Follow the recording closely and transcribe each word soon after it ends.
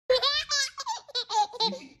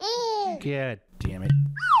God damn it.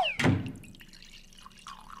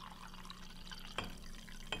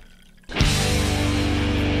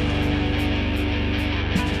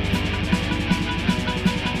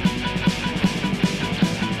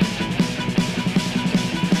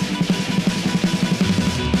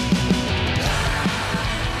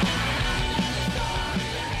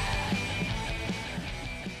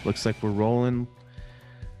 Looks like we're rolling.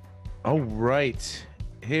 All right.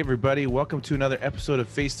 Hey, everybody. Welcome to another episode of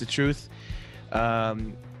Face the Truth.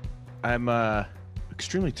 I'm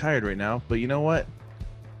extremely tired right now, but you know what?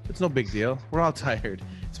 It's no big deal. We're all tired.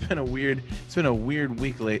 It's been a weird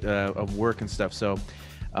week of work and stuff. So,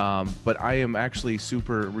 but I am actually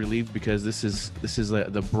super relieved because this is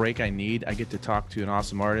the break I need. I get to talk to an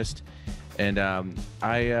awesome artist, and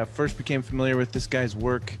I first became familiar with this guy's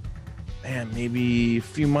work, maybe a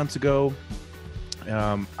few months ago.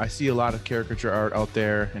 I see a lot of caricature art out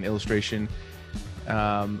there and illustration,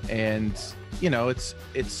 and you know, it's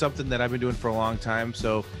something that I've been doing for a long time.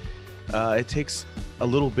 So it takes a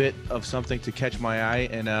little bit of something to catch my eye,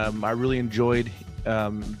 and I really enjoyed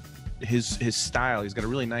his style. He's got a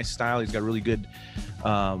really nice style. He's got really good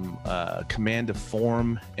command of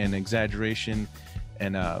form and exaggeration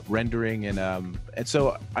and rendering, and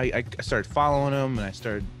so I started following him, and I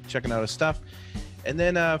started checking out his stuff, and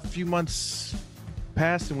then a few months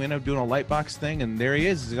passed, and we ended up doing a Lightbox thing, and there he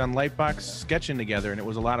is. He's on Lightbox sketching together, and it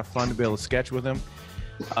was a lot of fun to be able to sketch with him.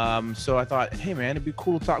 So I thought, hey man, it'd be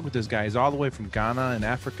cool to talk with this guy. He's all the way from Ghana in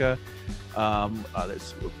Africa.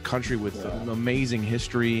 This country with amazing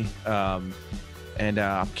history, and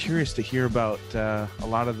I'm curious to hear about a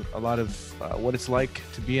lot of what it's like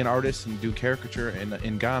to be an artist and do caricature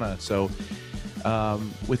in Ghana. So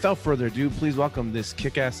without further ado, please welcome this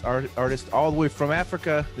kick-ass artist all the way from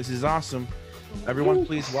Africa. This is awesome. Everyone,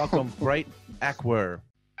 please welcome Ackwerh.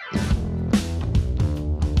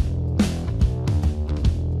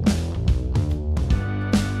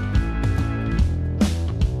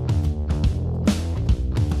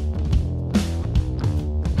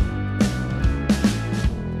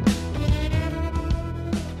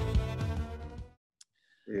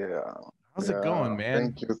 How's it going,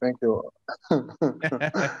 man? Thank you.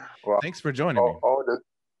 Well, thanks for joining me.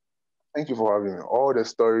 Thank you for having me. All the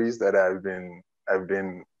stories that I've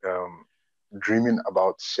been dreaming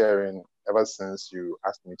about sharing ever since you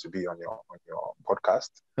asked me to be on your podcast.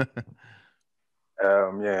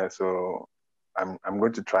 So I'm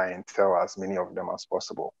going to try and tell as many of them as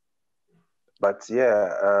possible. But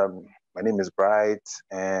my name is Bright,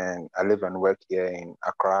 and I live and work here in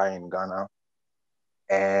Ackwerh in Ghana.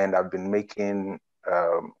 And I've been making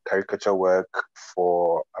caricature work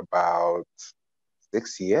for about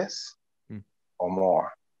 6 years or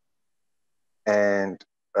more. And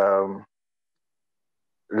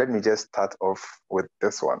let me just start off with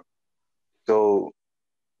this one. So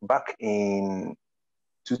back in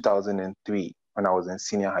 2003, when I was in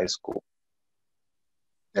senior high school,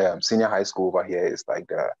 senior high school over here is like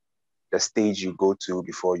the stage you go to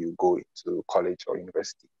before you go into college or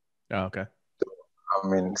university. Oh, okay.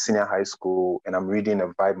 I'm in senior high school, and I'm reading a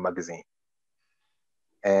Vibe magazine.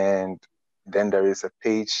 And then there is a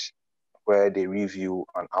page where they review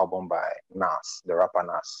an album by Nas, the rapper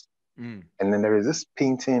Nas. And then there is this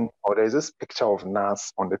painting, or there's this picture of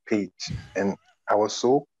Nas on the page. And I was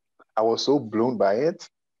so blown by it.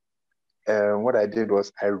 And what I did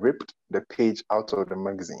was I ripped the page out of the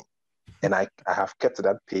magazine. And I have kept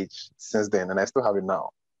that page since then, and I still have it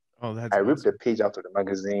now. Oh, that's I ripped awesome. the page out of the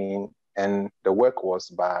magazine, and the work was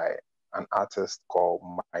by an artist called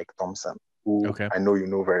Mike Thompson, who I know you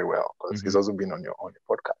know very well because he's also been on your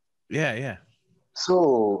podcast. Yeah.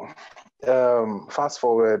 So fast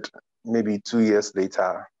forward maybe 2 years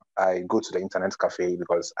later, I go to the internet cafe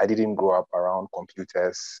because I didn't grow up around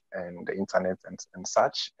computers and the internet and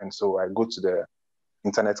such. And so I go to the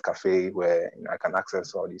internet cafe where I can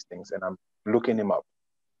access all these things, and I'm looking him up.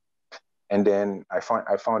 And then I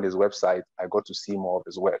found his website. I got to see more of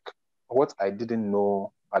his work. What I didn't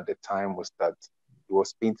know at the time was that he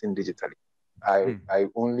was painting digitally. I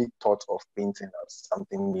only thought of painting as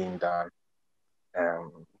something being done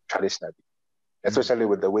traditionally, especially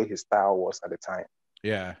with the way his style was at the time.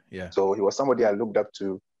 Yeah. So he was somebody I looked up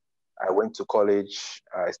to. I went to college.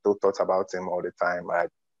 I still thought about him all the time.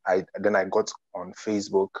 Then I got on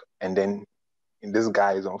Facebook, and then this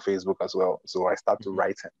guy is on Facebook as well. So I start to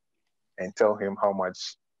write him and tell him how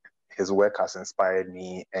much his work has inspired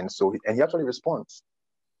me. And so he actually responds.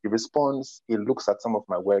 He looks at some of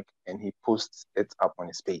my work, and he posts it up on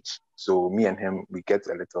his page. So me and him, we get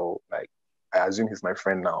a little, like, I assume he's my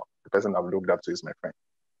friend now. The person I've looked up to is my friend.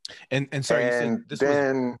 And sorry, you said this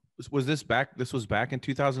was was this back? This was back in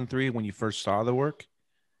 2003 when you first saw the work.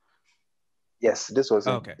 Yes, this was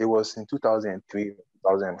Oh, in okay. it was in 2003,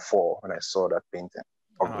 2004 when I saw that painting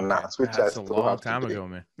of Oh, okay. Nas, which I That's a still long have time today. ago,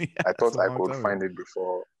 man. Yeah, I that's thought a I long could time ago. find it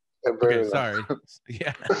before a Okay, very long. sorry.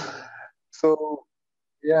 Yeah. So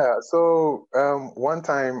yeah, so one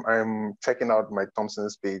time I'm checking out Mike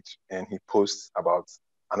Thompson's page and he posts about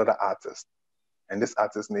another artist, and this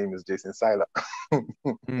artist's name is jasonseiler.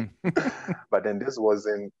 Mm. But then this was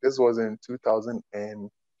in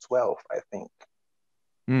 2012, I think,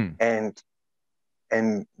 Mm.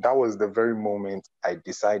 and that was the very moment I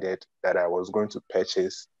decided that I was going to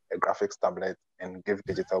purchase a graphics tablet and give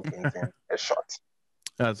digital painting a shot.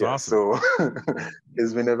 That's Yeah, awesome. so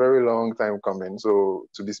it's been a very long time coming. So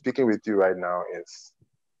to be speaking with you right now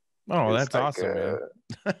Oh, is that's like awesome, man.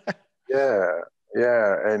 yeah,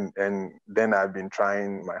 yeah, and then I've been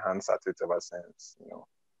trying my hands at it ever since,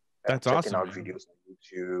 That's checking awesome, out man. videos on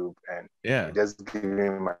YouTube and Yeah. just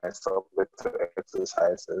giving myself little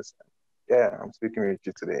exercises. Yeah, I'm speaking with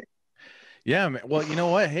you today. Yeah, man. Well, you know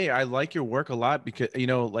what? Hey, I like your work a lot because,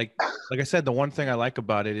 like I said, the one thing I like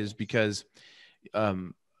about it is because,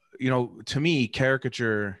 um, to me,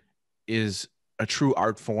 caricature is a true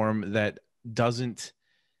art form that doesn't,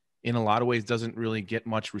 in a lot of ways, doesn't really get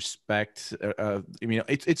much respect. I mean,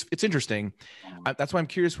 it's interesting. That's why I'm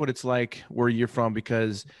curious what it's like where you're from,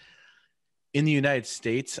 because in the United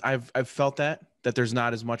States, I've felt that there's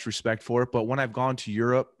not as much respect for it. But when I've gone to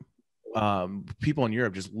Europe, people in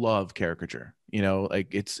Europe just love caricature.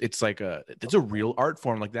 Like it's like it's a real art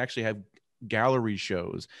form. Like they actually have gallery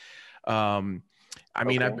shows. I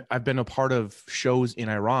mean, Okay. I've been a part of shows in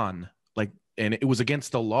Iran, like, and it was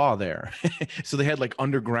against the law there. So they had like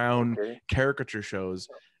underground Okay. caricature shows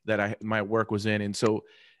that my work was in, and so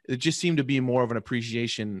it just seemed to be more of an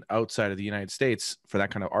appreciation outside of the United States for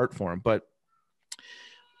that kind of art form. But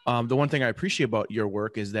the one thing I appreciate about your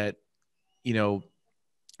work is that you know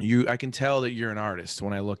I can tell that you're an artist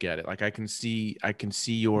when I look at it. Like I can see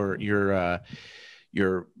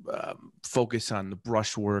your focus on the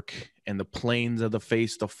brushwork and the planes of the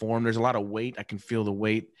face, the form. There's a lot of weight. I can feel the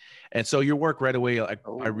weight, and so your work right away, I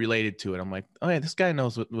related to it. I'm like, oh yeah, this guy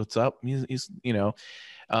knows what's up. He's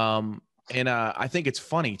and I think it's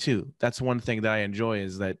funny too. That's one thing that I enjoy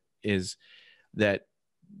is that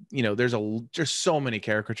there's so many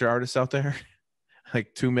caricature artists out there,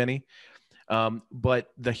 like too many. But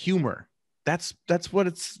the humor, that's what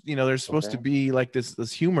it's, there's supposed to be like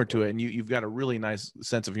this humor to it. And you've got a really nice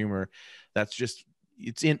sense of humor. That's just,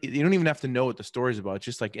 you don't even have to know what the story's about. It's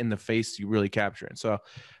just like in the face, you really capture it. So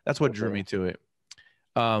that's what drew me to it.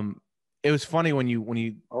 It was funny when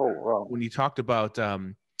you talked about,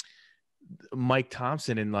 Mike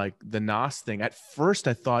Thompson and like the Nas thing. At first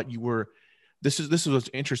I thought this is what's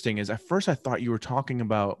interesting is at first I thought you were talking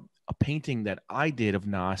about a painting that I did of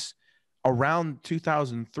Nas around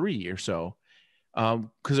 2003 or so.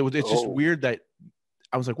 Because it's just weird that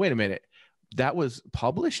I was like, wait a minute, that was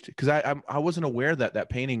published? Because I wasn't aware that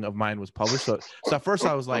painting of mine was published. So at first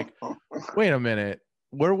I was like, wait a minute,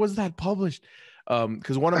 where was that published?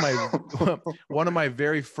 Because one of my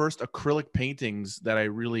very first acrylic paintings that I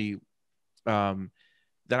really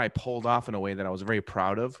that I pulled off in a way that I was very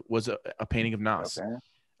proud of was a painting of Nas. Okay.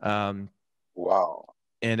 Wow.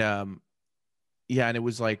 And yeah, and it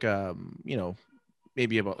was like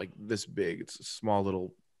maybe about like this big. It's a small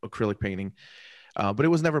little acrylic painting, but it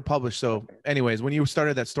was never published. So anyways, when you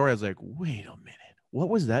started that story, I was like, wait a minute, what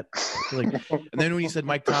was that? Like, and then when you said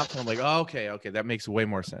Mike Thompson, I'm like, oh, okay, that makes way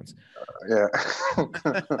more sense. Yeah.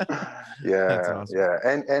 Yeah. That's awesome. Yeah.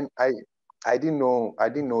 And I didn't know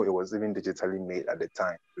it was even digitally made at the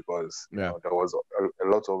time because there was a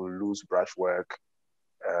lot of loose brushwork,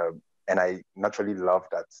 and I naturally love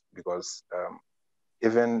that because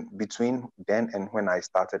even between then and when I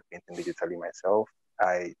started painting digitally myself,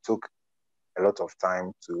 I took a lot of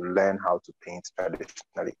time to learn how to paint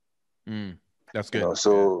traditionally. That's good.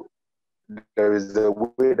 So there's a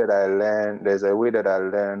way that I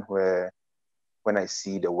learn where when I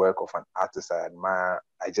see the work of an artist I admire,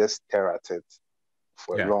 I just stare at it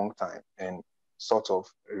for a long time and sort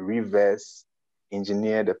of reverse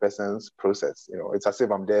engineer the person's process. It's as if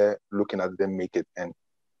I'm there looking at them make it. And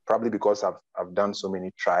probably because I've done so many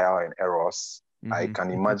trial and errors, I can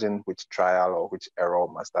imagine which trial or which error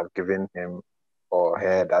must have given him or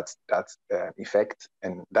her that effect.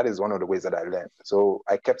 And that is one of the ways that I learned. So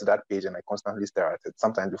I kept that page and I constantly stare at it.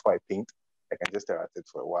 Sometimes before I paint, I can just stare at it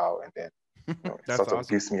for a while and then it sort of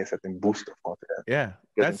gives me a certain boost of confidence. Yeah,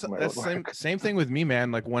 that's same thing with me,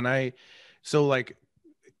 man. Like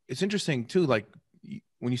it's interesting too. Like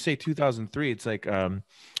when you say 2003, it's like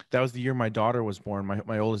that was the year my daughter was born,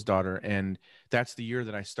 my oldest daughter. And that's the year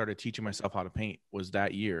that I started teaching myself how to paint, was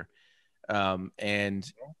that year.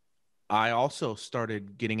 And I also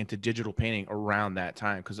started getting into digital painting around that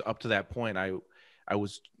time, because up to that point I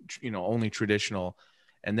was, only traditional.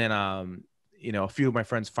 And then, a few of my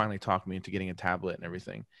friends finally talked me into getting a tablet and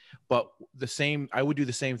everything. But I would do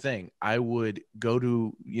the same thing. I would go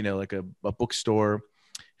to, like a bookstore,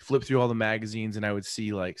 flip through all the magazines, and I would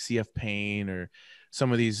see like CF Paint or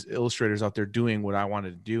some of these illustrators out there doing what I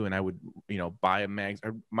wanted to do. And I would, buy a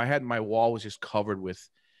my wall was just covered with,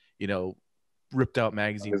 ripped out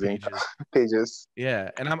magazine pages. Pages.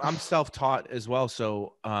 Yeah. And I'm self-taught as well.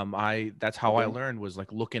 So, that's how I Okay. learned, was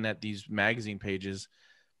like looking at these magazine pages.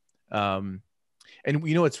 And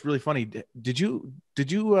it's really funny. Did you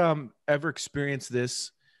ever experience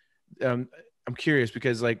this? I'm curious,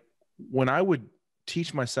 because like when I would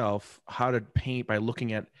teach myself how to paint by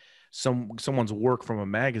looking at someone's work from a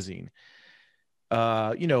magazine,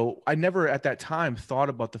 I never at that time thought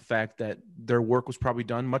about the fact that their work was probably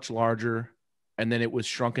done much larger, and then it was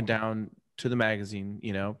shrunken down to the magazine,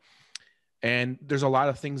 and there's a lot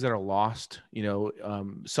of things that are lost.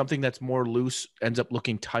 Something that's more loose ends up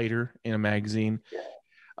looking tighter in a magazine.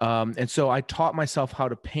 And so I taught myself how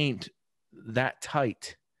to paint that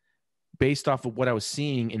tight based off of what I was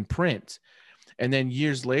seeing in print. And then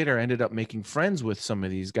years later, I ended up making friends with some of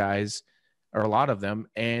these guys, or a lot of them.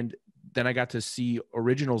 And then I got to see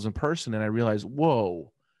originals in person, and I realized,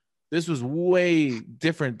 whoa, this was way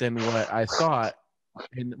different than what I thought.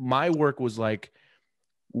 And my work was like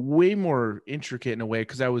way more intricate in a way,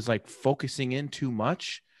 because I was like focusing in too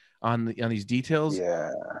much on these details.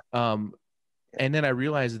 Yeah. And then I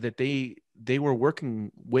realized that they were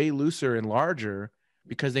working way looser and larger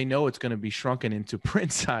because they know it's going to be shrunken into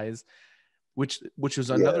print size, which was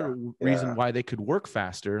another reason why they could work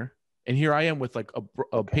faster. And here I am with like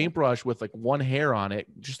a paintbrush with like one hair on it,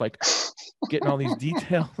 just like getting all these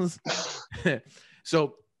details.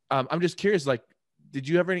 So I'm just curious, like, did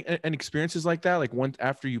you ever any experiences like that? Like, once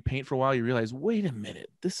after you paint for a while, you realize, wait a minute,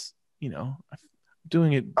 this, I'm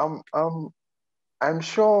doing it. I'm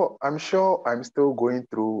sure I'm still going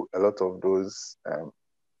through a lot of those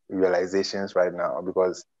realizations right now,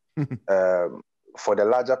 because for the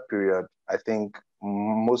larger period, I think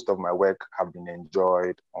most of my work have been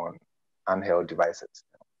enjoyed on handheld devices.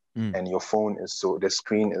 And your phone the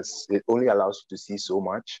screen it only allows you to see so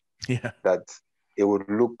much that it would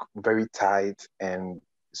look very tight and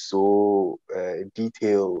so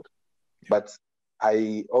detailed. But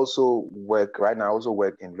I also work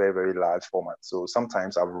in very, very large formats. So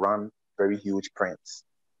sometimes I've run very huge prints.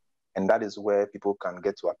 And that is where people can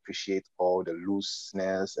get to appreciate all the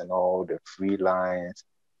looseness and all the free lines,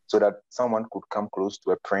 so that someone could come close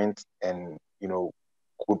to a print and,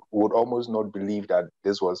 would almost not believe that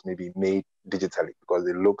this was maybe made digitally, because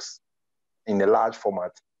it looks, in a large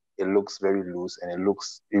format, it looks very loose, and it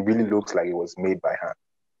really looks like it was made by hand.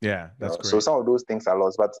 Yeah, that's great. So some of those things are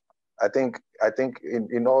lost, but I think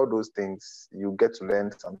in all those things, you get to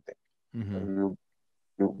learn something. Mm-hmm.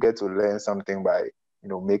 You get to learn something by,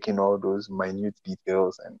 making all those minute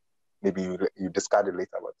details, and maybe you discard it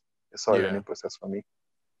later, but it's all a learning process for me.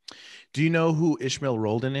 Do you know who Ishmael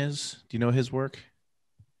Roldan is? Do you know his work?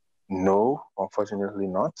 No, unfortunately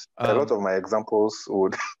not. A lot of my examples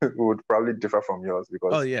would probably differ from yours,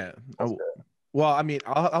 because. Oh yeah. Well, I mean,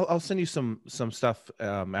 I'll send you some stuff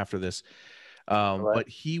after this. Right. But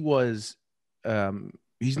he was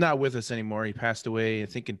he's not with us anymore. He passed away, I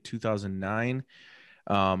think, in 2009.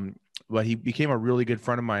 But he became a really good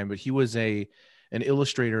friend of mine. But he was an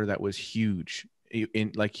illustrator that was huge. He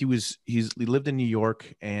lived in New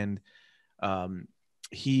York, and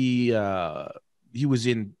he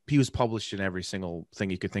was published in every single thing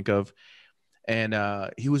you could think of.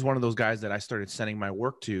 And he was one of those guys that I started sending my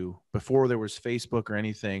work to before there was Facebook or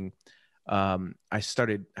anything. I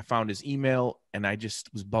found his email, and I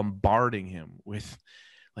just was bombarding him with,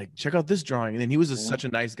 like, check out this drawing. And then he was such a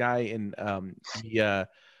nice guy. And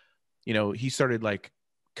he started like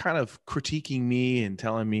kind of critiquing me and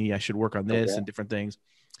telling me I should work on this and different things.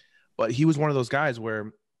 But he was one of those guys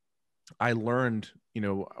where I learned,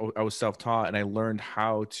 I was self-taught, and I learned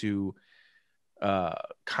how to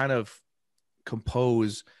kind of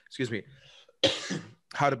compose,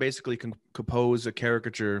 how to basically compose a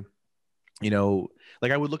caricature.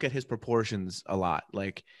 Like I would look at his proportions a lot,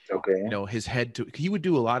 like, his head he would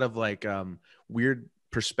do a lot of like weird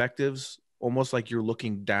perspectives, almost like you're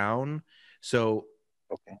looking down. So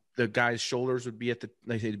the guy's shoulders would be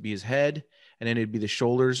it'd be his head, and then it'd be the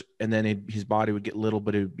shoulders, and then his body would get little,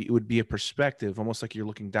 but it would be a perspective, almost like you're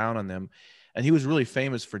looking down on them. And he was really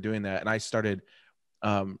famous for doing that. And I started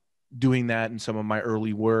doing that in some of my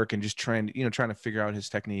early work and just trying to figure out his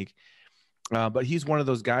technique. But he's one of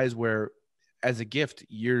those guys where, as a gift,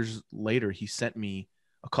 years later, he sent me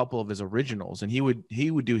a couple of his originals, and he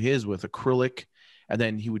would do his with acrylic, and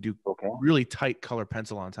then he would do really tight color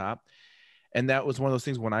pencil on top. And that was one of those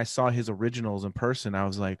things, when I saw his originals in person, I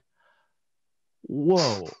was like,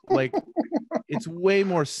 whoa, like it's way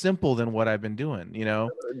more simple than what I've been doing,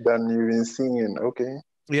 Than you've been seeing. Okay.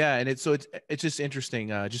 Yeah. And it's just interesting,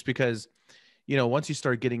 just because, once you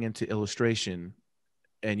start getting into illustration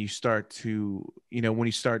and you start to, when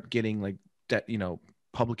you start getting like that,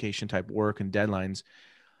 publication type work and deadlines,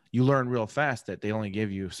 you learn real fast that they only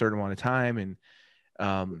give you a certain amount of time.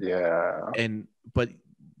 And,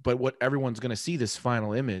 but what everyone's going to see, this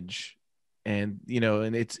final image, and,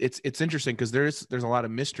 and it's interesting because there's a lot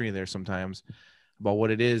of mystery there sometimes about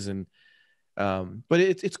what it is. And, but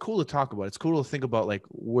it's cool to talk about. It's cool to think about like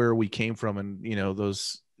where we came from, and,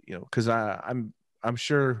 those, cause I'm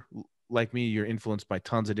sure, like me, you're influenced by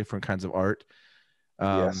tons of different kinds of art,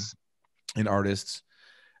 yes, and artists.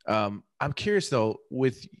 I'm curious though,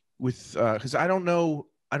 cause I don't know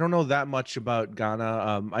that much about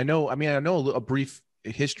Ghana. I know a brief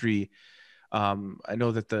history. I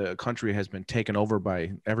know that the country has been taken over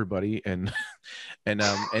by everybody, and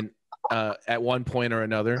at one point or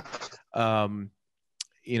another, wasn't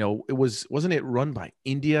it run by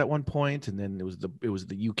India at one point, and then it was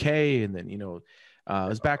the UK, and then it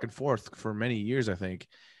was back and forth for many years, I think.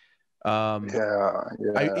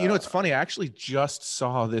 It's funny. I actually just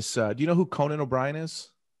saw this. Do you know who Conan O'Brien is?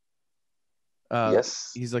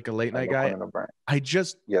 Yes, he's like a late night guy. I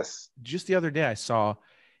just the other day I saw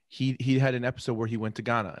he had an episode where he went to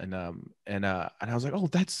Ghana, and I was like, oh,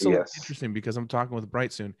 that's so interesting, because I'm talking with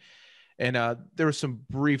Bright soon, and there was some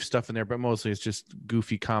brief stuff in there, but mostly it's just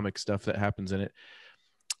goofy comic stuff that happens in it.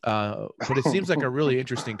 But it seems like a really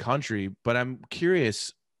interesting country. But I'm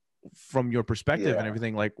curious, from your perspective and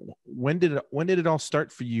everything, like when did it all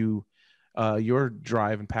start for you, your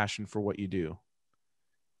drive and passion for what you do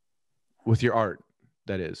with your art,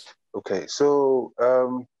 that is? Okay, so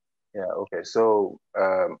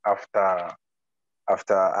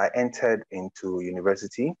after I entered into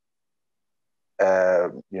university,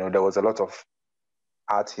 there was a lot of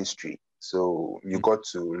art history. So you got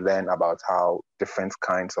to learn about how different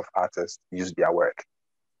kinds of artists use their work.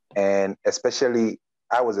 And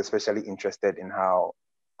I was especially interested in how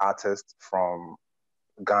artists from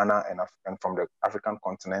Ghana and from the African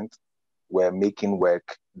continent were making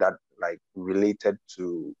work that like related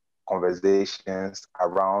to conversations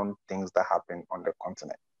around things that happen on the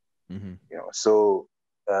continent. Mm-hmm. So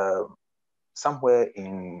somewhere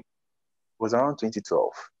it was around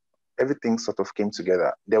 2012, everything sort of came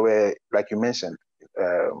together. There were, like you mentioned,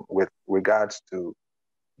 with regards to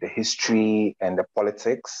the history and the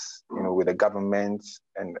politics, with the government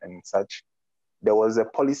and such. There was a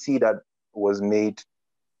policy that was made,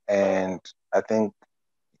 and I think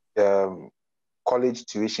college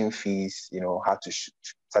tuition fees, had to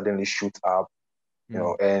suddenly shoot up,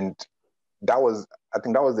 and I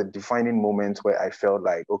think that was the defining moment where I felt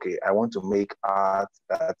like, okay, I want to make art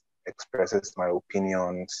that expresses my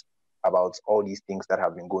opinions about all these things that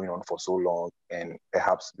have been going on for so long, and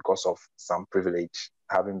perhaps because of some privilege,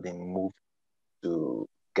 having been moved to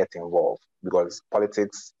get involved, because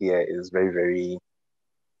politics here is very, very,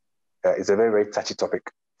 it's a very, very touchy topic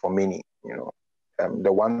for many.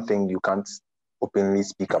 The one thing you can't openly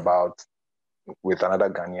speak about with another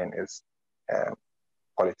Ghanaian is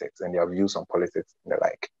politics and their views on politics and the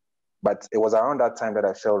like. But it was around that time that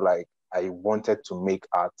I felt like I wanted to make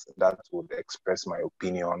art that would express my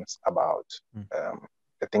opinions about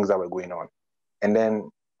the things that were going on. And then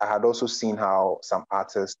I had also seen how some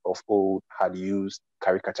artists of old had used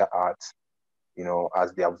caricature art,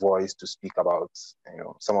 as their voice to speak about,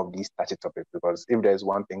 some of these touchy topics. Because if there's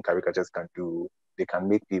one thing caricatures can do, they can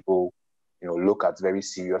make people, look at very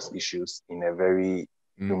serious issues in a very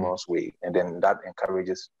humorous way. And then that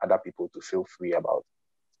encourages other people to feel free about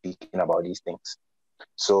speaking about these things.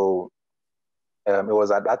 So it was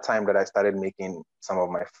at that time that I started making some of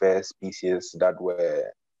my first pieces that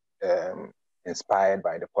were inspired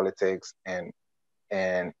by the politics, and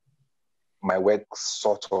my work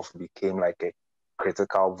sort of became like a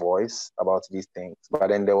critical voice about these things. But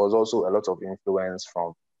then there was also a lot of influence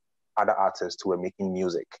from other artists who were making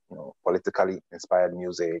music, politically inspired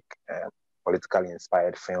music, politically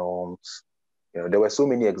inspired films. There were so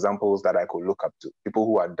many examples that I could look up to. People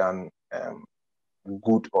who had done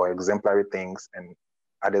good or exemplary things, and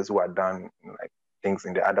others who had done like things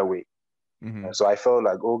in the other way. So I felt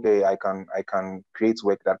like, okay, I can create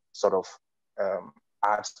work that sort of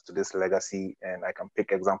adds to this legacy, and I can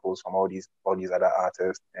pick examples from all these other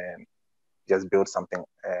artists and just build something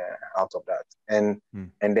out of that. And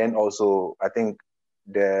then also, I think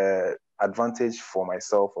the advantage for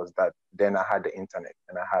myself was that then I had the internet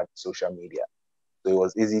and I had social media, so it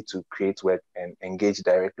was easy to create work and engage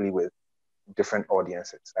directly with different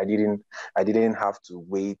audiences. I didn't have to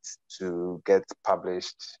wait to get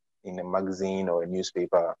published in a magazine or a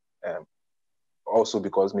newspaper. Also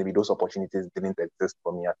because maybe those opportunities didn't exist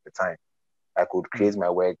for me at the time. I could create my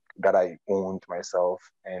work that I owned myself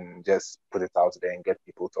and just put it out there and get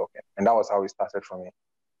people talking. And that was how it started for me.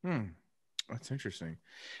 That's interesting.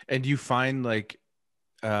 And do you find like,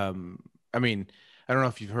 I mean, I don't know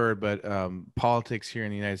if you've heard, but politics here in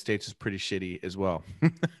the United States is pretty shitty as well.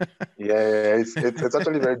 Yeah, it's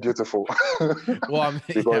actually very beautiful. Well,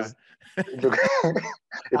 because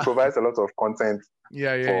it provides a lot of content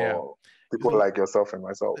for people like yourself and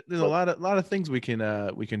myself. There's a lot of things we can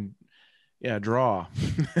draw.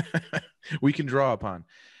 We can draw upon.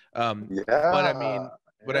 But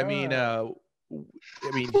I mean,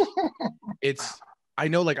 it's, I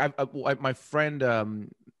know, like my friend,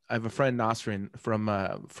 I have a friend Nasrin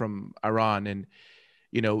from Iran, and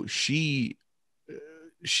you know, she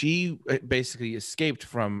basically escaped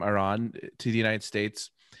from Iran to the United States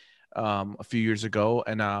a few years ago,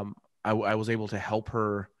 and I was able to help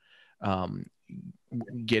her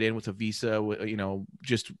get in with a visa. You know,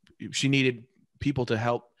 just she needed people to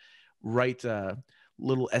help write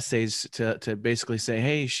little essays to basically say,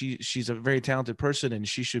 hey, she's a very talented person and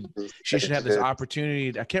she should have this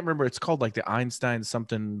opportunity. I can't remember, it's called like the Einstein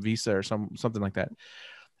something visa or something like that.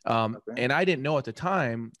 And I didn't know at the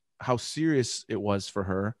time how serious it was for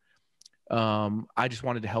her. I just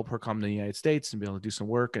wanted to help her come to the United States and be able to do some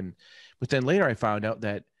work. But then later I found out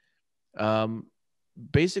that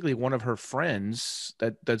basically one of her friends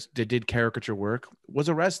that did caricature work was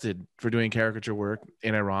arrested for doing caricature work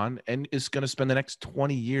in Iran and is going to spend the next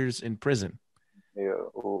 20 years in prison. Yeah.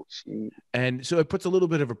 Oh, and so it puts a little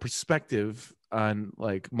bit of a perspective on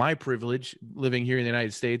like my privilege living here in the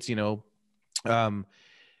United States, you know.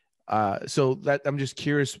 So that I'm just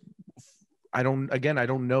curious. I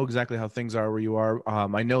don't know exactly how things are where you are.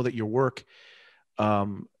 I know that your work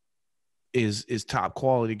is top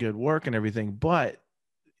quality, good work and everything, but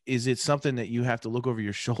is it something that you have to look over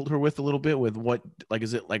your shoulder with a little bit with what, like,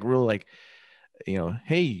 is it like real, like, you know,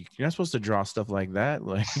 hey, you're not supposed to draw stuff like that?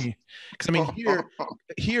 Like, cause I mean,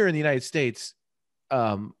 here in the United States,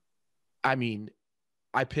 I mean,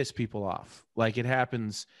 I piss people off. Like it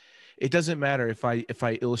happens. It doesn't matter if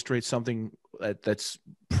I illustrate something that's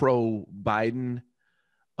pro Biden,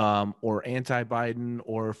 or anti-Biden,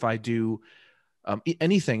 or if I do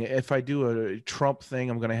anything. If I do a Trump thing,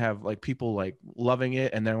 I'm going to have like people like loving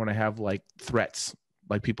it, and then I'm going to have like threats,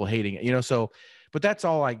 like people hating it, you know? So, but that's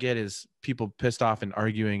all I get is people pissed off and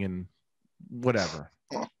arguing and whatever.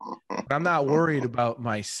 But I'm not worried about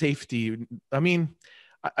my safety. I mean,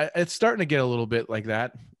 it's starting to get a little bit like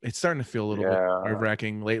that. It's starting to feel a little bit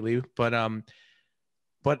nerve-wracking lately, but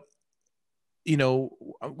you know,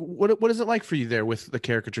 what is it like for you there with the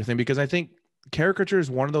caricature thing? Because I think caricature is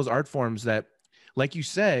one of those art forms that, like you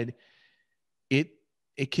said, it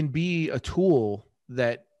can be a tool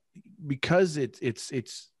that, because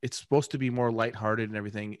it's supposed to be more lighthearted and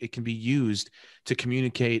everything, it can be used to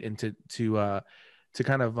communicate and to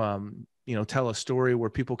kind of you know, tell a story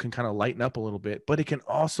where people can kind of lighten up a little bit, but it can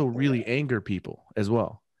also really anger people as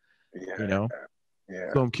well. You know?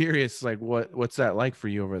 Yeah. So I'm curious, like what's that like for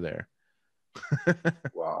you over there?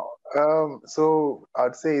 Wow. So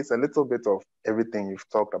I'd say it's a little bit of everything you've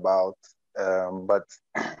talked about. But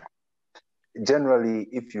generally,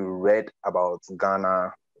 if you read about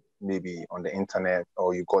Ghana, maybe on the internet,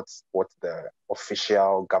 or you got what the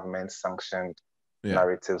official government sanctioned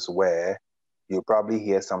narratives were, you'll probably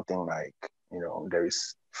hear something like, you know, there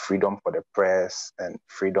is freedom for the press and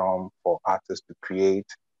freedom for artists to create,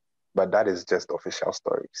 but that is just official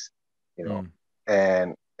stories, you know.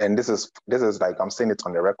 And this is like, I'm saying it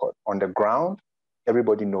on the record. On the ground,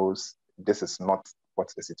 everybody knows this is not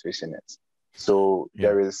what the situation is. So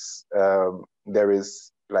there is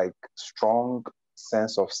like strong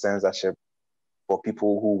sense of censorship for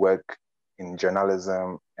people who work in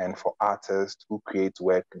journalism and for artists who create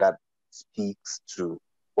work that speaks to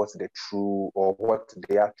what the true, or what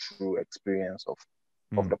their true experience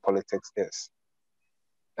of the politics is.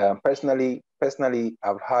 Personally,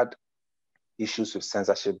 I've had issues with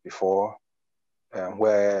censorship before,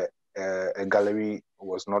 where a gallery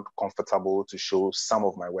was not comfortable to show some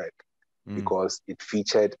of my work because it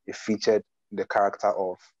featured the character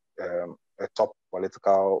of a top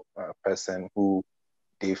political person who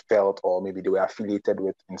they felt or maybe they were affiliated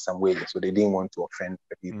with in some way. So they didn't want to offend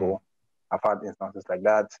the people. I've had instances like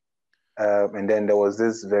that. And then there was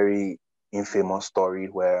this very infamous story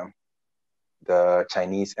where the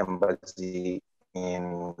Chinese embassy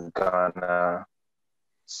in Ghana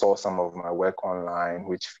saw some of my work online,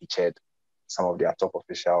 which featured some of their top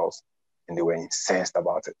officials, and they were incensed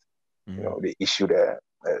about it. You know, they issued a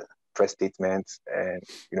press statement, and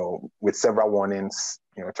with several warnings,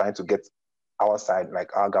 trying to get our side,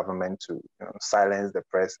 like our government, to silence the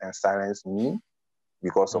press and silence me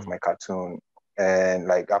because of my cartoon. And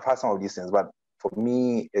like I've had some of these things, but for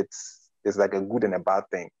me, it's like a good and a bad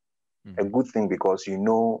thing. A good thing because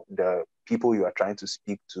the people you are trying to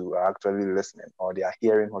speak to are actually listening, or they are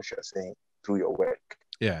hearing what you're saying through your work.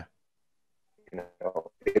 Yeah.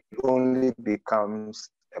 It only becomes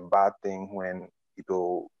a bad thing when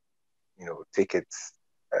people, take it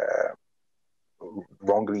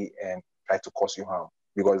wrongly and try to cause you harm.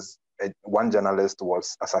 Because one journalist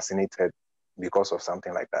was assassinated because of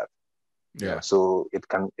something like that. Yeah. So it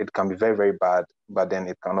can be very, very bad, but then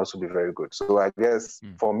it can also be very good. So I guess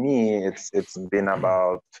for me, it's been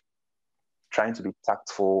about trying to be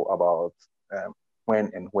tactful about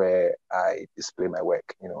when and where I display my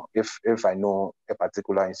work. If I know a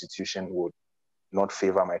particular institution would not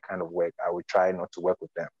favor my kind of work, I would try not to work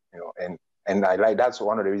with them. And I like, that's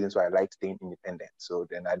one of the reasons why I like staying independent. So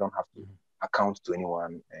then I don't have to account to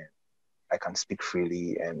anyone, and I can speak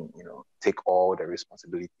freely and take all the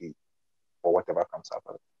responsibility or whatever comes out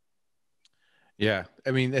of it. Yeah,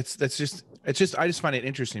 I mean, it's just I just find it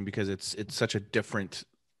interesting because it's such a different,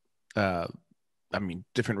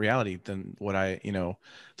 different reality than what the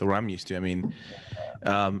what I'm used to. I mean,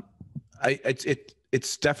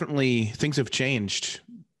 it's definitely, things have changed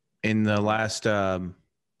in the last,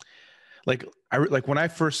 like when I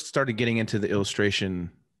first started getting into the illustration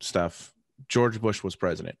stuff, George Bush was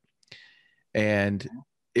president, and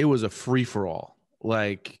it was a free for all.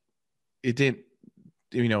 Like, it didn't,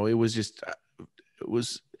 it was just,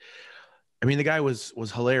 the guy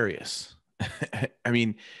was hilarious. I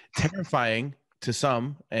mean, terrifying to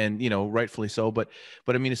some, and rightfully so. But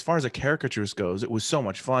I mean, as far as a caricaturist goes, it was so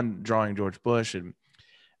much fun drawing George Bush, and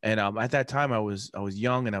at that time I was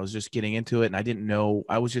young and I was just getting into it, and I didn't know.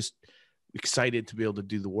 I was just excited to be able to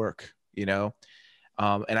do the work, and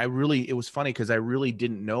it was funny because I really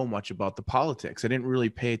didn't know much about the politics. I didn't really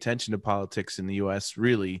pay attention to politics in the U.S.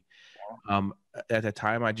 really. At that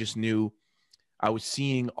time, I just knew I was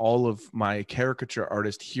seeing all of my caricature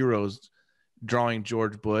artist heroes drawing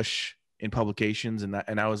George Bush in publications, and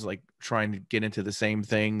I was like trying to get into the same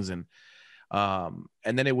things, and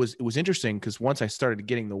then it was interesting because once I started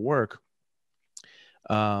getting the work,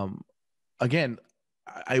 again,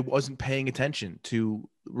 I wasn't paying attention to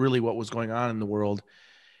really what was going on in the world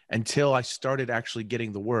until I started actually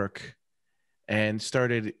getting the work and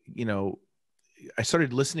started, I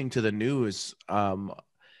started listening to the news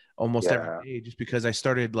almost every day, just because I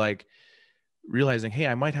started like realizing, hey,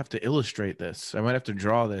 I might have to illustrate this. I might have to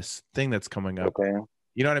draw this thing that's coming up. Okay.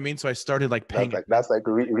 You know what I mean? So I started like paying. That's like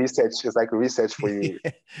research. It's like research for you.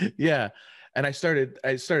 Yeah. And I started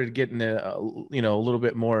getting a little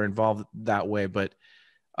bit more involved that way. But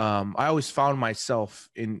I always found myself,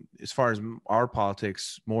 in, as far as our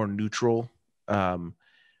politics, more neutral,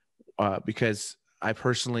 because I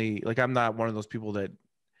personally, like, I'm not one of those people that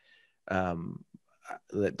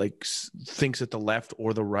like thinks that the left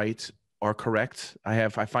or the right are correct. I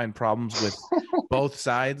find problems with both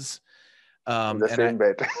sides. The same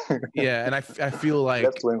bed. Yeah, and I feel like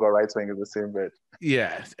left wing or right wing is the same bed.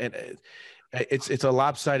 Yeah, and it's a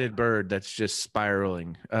lopsided bird that's just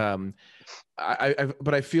spiraling. But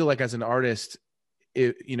I feel like as an artist,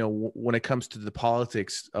 when it comes to the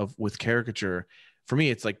politics with caricature, for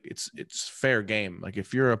me, it's like it's fair game. Like,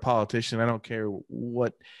 if you're a politician, I don't care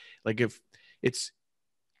what. Like, if it's,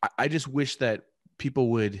 I just wish that people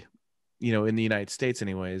would, in the United States,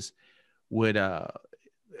 anyways, would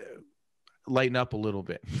lighten up a little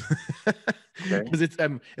bit. Because it's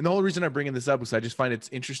and the whole reason I'm bringing this up is I just find it's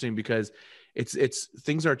interesting because it's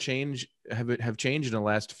things have changed in the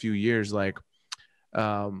last few years. Like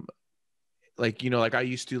I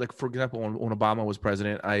used to, like, for example, when Obama was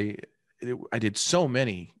president, I did so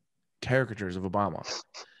many caricatures of Obama.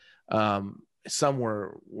 Some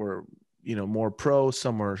were more pro,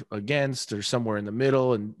 some were against, or somewhere in the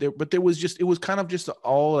middle, but it was kind of just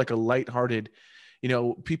all like a lighthearted,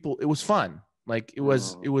 people. It was fun. Like, it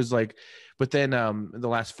was like, but then in the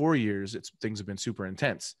last 4 years, things have been super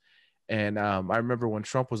intense. And I remember when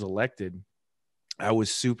Trump was elected, I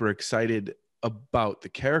was super excited about the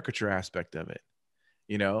caricature aspect of it,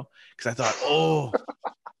 because I thought,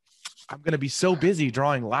 I'm gonna be so busy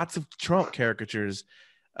drawing lots of Trump caricatures.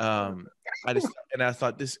 I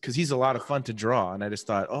thought this, because he's a lot of fun to draw, and I just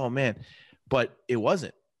thought, oh man, but it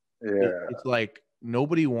wasn't. It's like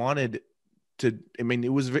nobody wanted to. I mean, it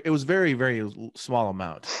was very, very small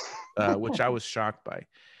amount, which I was shocked by.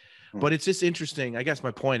 But it's just interesting. I guess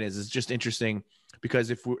my point is, it's just interesting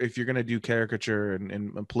because if you're gonna do caricature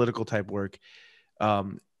and political type work,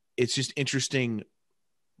 it's just interesting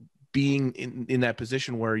being in that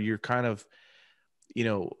position where you're kind of, you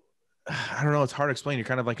know, I don't know, it's hard to explain. You're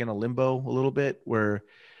kind of like in a limbo a little bit where,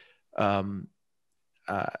 I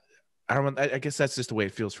don't. I guess that's just the way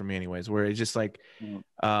it feels for me, anyways. Where it's just like,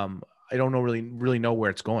 I don't know really know where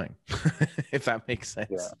it's going, if that makes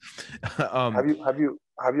sense. Yeah.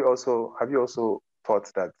 Have you also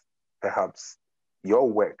thought that perhaps your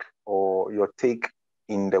work or your take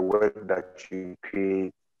in the work that you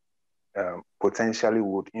create potentially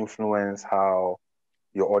would influence how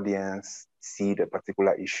your audience see the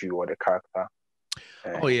particular issue or the character?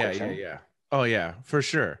 Oh yeah, for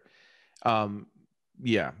sure.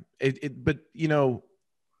 Yeah, but you know,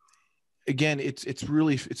 again, it's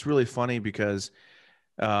really funny because,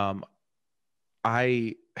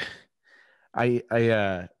 I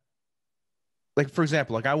like, for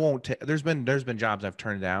example, like I won't. There's been jobs I've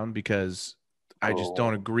turned down because I just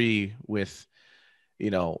don't agree with,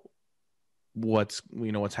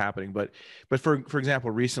 what's happening. But for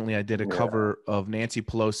example, recently I did a cover of Nancy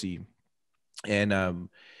Pelosi, and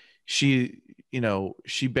she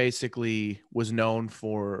she basically was known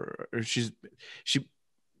for, or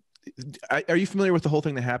are you familiar with the whole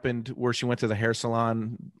thing that happened where she went to the hair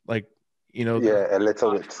salon, like, a little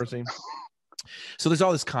bit. So there's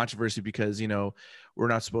all this controversy because, we're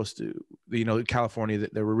not supposed to, California,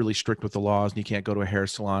 they were really strict with the laws and you can't go to a hair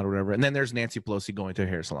salon or whatever. And then there's Nancy Pelosi going to a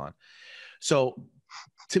hair salon. So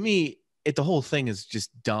to me, the whole thing is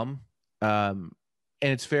just dumb. And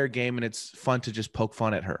it's fair game and it's fun to just poke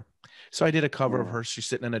fun at her. So I did a cover of her. She's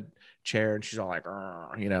sitting in a chair and she's all like,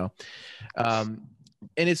 and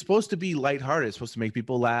it's supposed to be lighthearted. It's supposed to make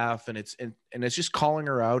people laugh. And it's just calling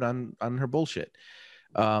her out on her bullshit.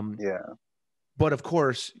 But of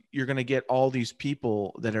course, you're going to get all these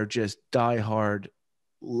people that are just diehard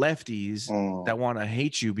lefties that want to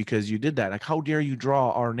hate you because you did that. Like, how dare you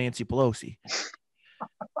draw our Nancy Pelosi?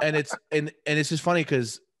 And it's just funny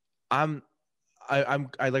because I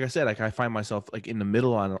like I said, like I find myself like in the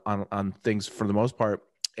middle on things for the most part,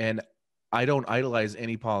 and I don't idolize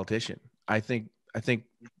any politician. I think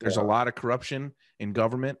there's a lot of corruption in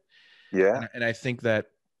government. And I think that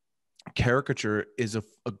caricature is a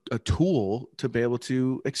tool to be able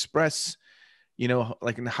to express,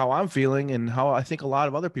 like how I'm feeling and how I think a lot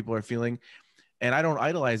of other people are feeling. And I don't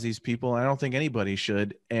idolize these people. I don't think anybody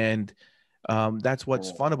should. And that's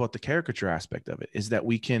what's fun about the caricature aspect of it, is that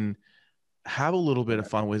we can have a little bit of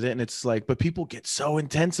fun with it. And it's like, but people get so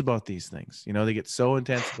intense about these things. They get so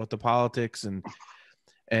intense about the politics and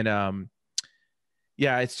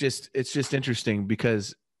yeah, it's just interesting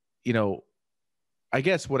because, I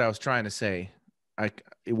guess what I was trying to say,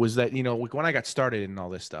 it was that, when I got started in all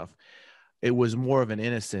this stuff, it was more of an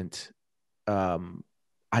innocent,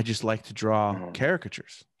 I just like to draw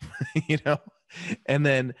caricatures, and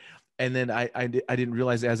then I didn't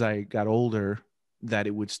realize as I got older that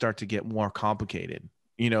it would start to get more complicated,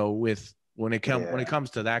 with when it comes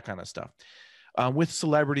to that kind of stuff. With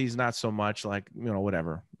celebrities, not so much, like,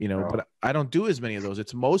 whatever, but I don't do as many of those.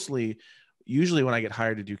 It's usually when I get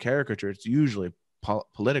hired to do caricature, it's usually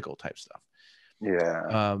political type stuff.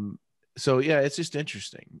 So yeah, it's just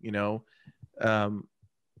interesting,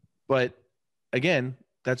 but again,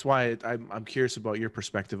 that's why I'm curious about your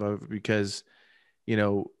perspective of it, because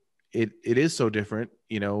it is so different.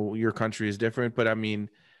 Your country is different, but I mean,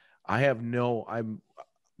 I'm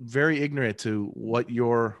very ignorant to what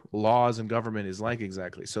your laws and government is like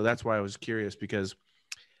exactly. So that's why I was curious, because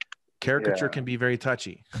caricature can be very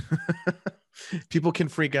touchy. People can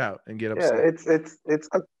freak out and get upset.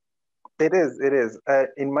 It is.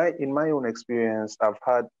 In my own experience, I've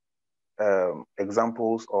had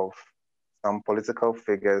examples of some political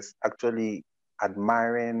figures actually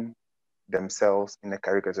admiring themselves in a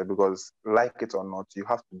caricature, because, like it or not, you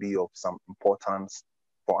have to be of some importance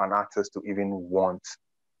for an artist to even want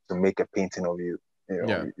to make a painting of you.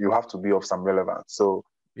 You have to be of some relevance. So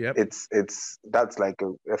that's like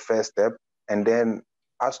a first step. And then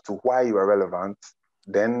as to why you are relevant,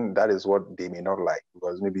 then that is what they may not like,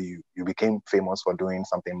 because maybe you became famous for doing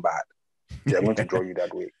something bad. They're going to draw you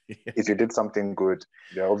that way. If you did something good,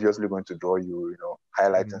 they're obviously going to draw you,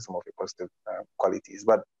 highlighting some of your positive qualities.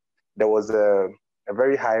 But there was a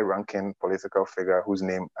very high-ranking political figure whose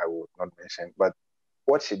name I will not mention. But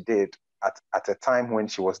what she did at a time when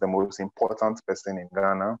she was the most important person in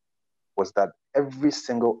Ghana was that every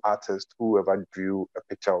single artist who ever drew a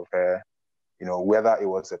picture of her, whether it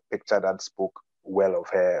was a picture that spoke well of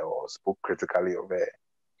her or spoke critically of her,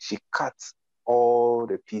 she cut all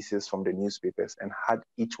the pieces from the newspapers and had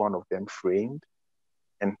each one of them framed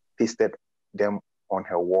and pasted them on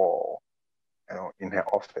her wall, in her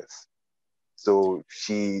office. So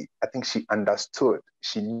I think she understood.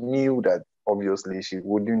 She knew that obviously she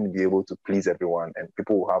wouldn't be able to please everyone and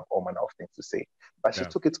people will have all manner of things to say. But she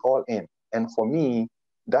took it all in. And for me,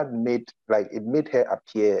 that made her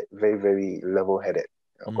appear very, very level-headed,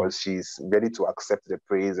 because she's ready to accept the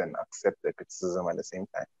praise and accept the criticism at the same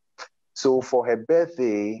time. So for her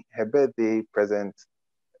birthday present,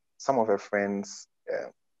 some of her friends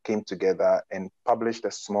came together and published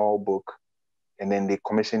a small book, and then they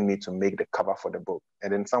commissioned me to make the cover for the book.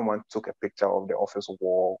 And then someone took a picture of the office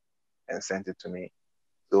wall and sent it to me.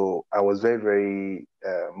 So I was very, very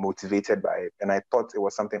motivated by it. And I thought it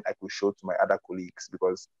was something I could show to my other colleagues,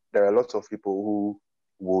 because there are lots of people who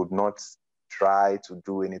would not try to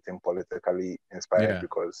do anything politically inspired,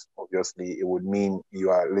 because obviously it would mean you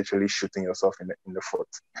are literally shooting yourself in the foot.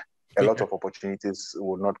 A lot of opportunities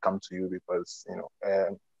will not come to you because,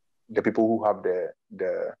 the people who have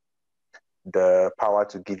the power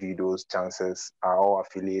to give you those chances are all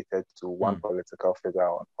affiliated to one political figure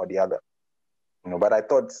or the other. But I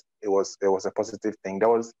thought it was a positive thing. There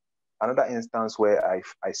was another instance where I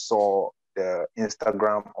saw the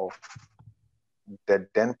Instagram of the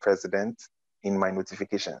then president in my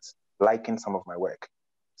notifications, liking some of my work.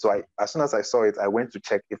 So as soon as I saw it, I went to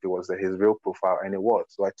check if it was his real profile, and it was.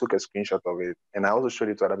 So I took a screenshot of it, and I also showed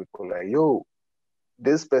it to other people, like, yo,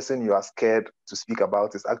 this person you are scared to speak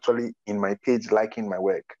about is actually in my page liking my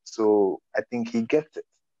work. So I think he gets it.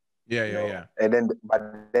 Yeah. But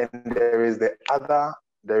then there is the other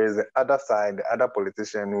side, the other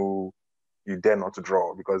politician who you dare not to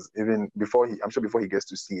draw, because even before he gets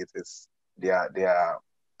to see it, they are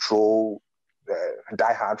troll,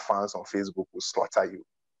 diehard fans on Facebook will slaughter you.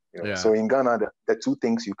 So in Ghana, the two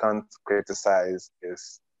things you can't criticize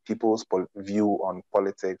is people's view on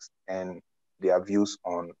politics and their views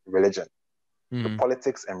on religion. The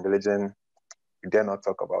politics and religion, you dare not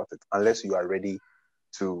talk about it unless you are ready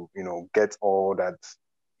to, get all that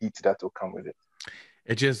heat that will come with it.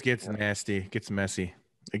 It just gets nasty. It gets messy.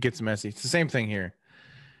 It's the same thing here.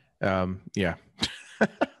 Yeah.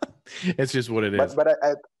 It's just what it is. But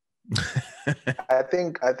I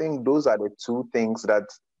think those are the two things that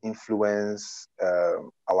influence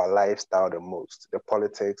our lifestyle the most: the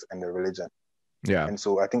politics and the religion. Yeah. And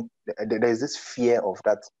so I think there's this fear of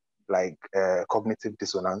that, like cognitive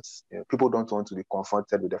dissonance. People don't want to be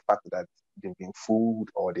confronted with the fact that they've been fooled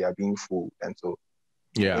or they are being fooled. And so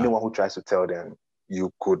anyone who tries to tell them,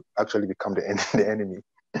 you could actually become the enemy.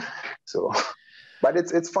 So, but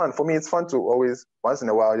it's fun. For me, it's fun to always, once in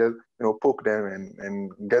a while, just, poke them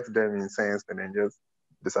and get them incensed and then just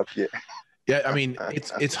disappear. Yeah, I mean,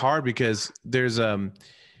 it's hard because there's one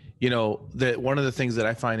of the things that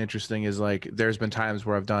I find interesting is, like, there's been times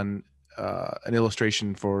where I've done an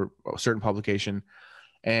illustration for a certain publication,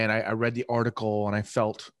 and I read the article and I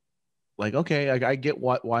felt like, okay, I get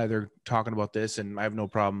why they're talking about this, and I have no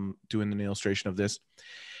problem doing an illustration of this.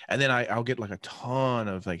 And then I'll get like a ton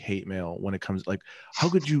of like hate mail when it comes, like, how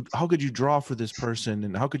could you draw for this person,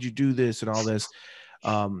 and how could you do this and all this?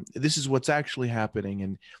 This is what's actually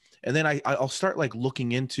happening. And then I'll start like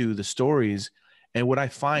looking into the stories, and what I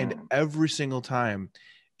find every single time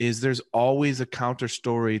is there's always a counter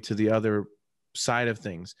story to the other side of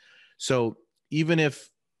things. So even if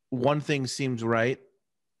one thing seems right,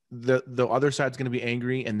 the other side's going to be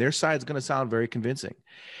angry, and their side's going to sound very convincing.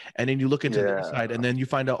 And then you look into the other side, and then you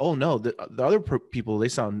find out, oh no, the other people, they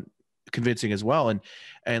sound convincing as well. And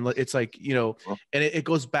it's like, and it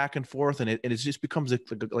goes back and forth, and it just becomes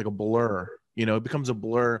like a blur. It becomes a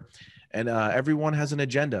blur, and everyone has an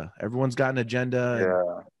agenda. Everyone's got an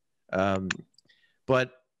agenda.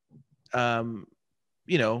 But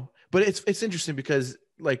it's interesting because,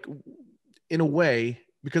 like, in a way,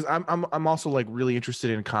 because I'm also like really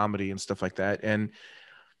interested in comedy and stuff like that. And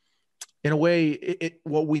in a way,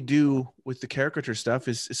 what we do with the caricature stuff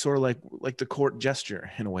is sort of like the court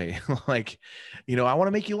gesture in a way. Like, I want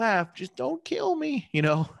to make you laugh, just don't kill me.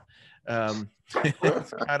 It's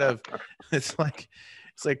kind of, it's like,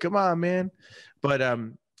 come on, man. But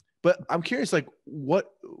I'm curious, like,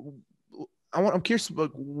 I'm curious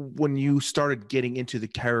about when you started getting into the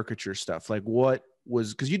caricature stuff, like what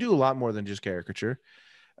was, because you do a lot more than just caricature.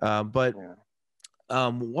 What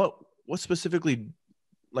specifically,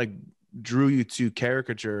 like, drew you to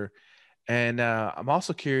caricature, And I'm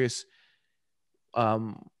also curious.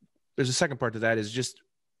 There's a second part to that is just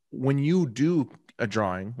when you do a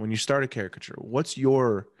drawing, when you start a caricature, what's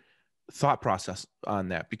your thought process on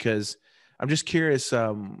that? Because I'm just curious,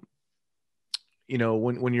 you know,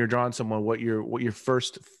 when you're drawing someone, what your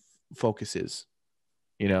first focus is,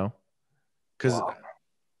 you know, because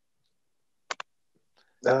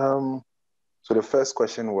wow. So the first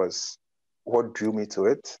question was, what drew me to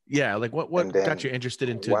it? yeah, like what And got then you interested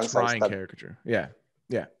into once I trying start, caricature? Yeah,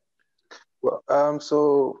 yeah. well,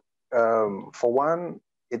 for one,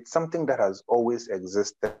 it's something that has always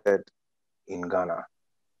existed in Ghana.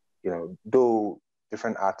 You know, though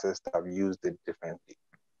different artists have used it differently.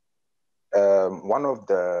 One of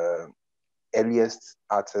the earliest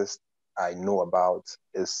artists I know about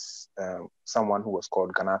is someone who was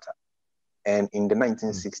called Ganata. And in the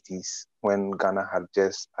 1960s, when Ghana had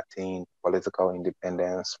just attained political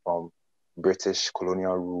independence from British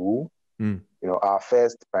colonial rule, you know, our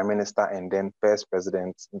first prime minister and then first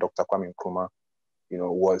president, Dr. Kwame Nkrumah, you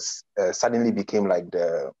know, was suddenly became like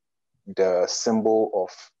the symbol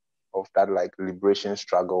of that like liberation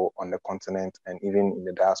struggle on the continent and even in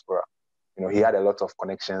the diaspora. You know, he had a lot of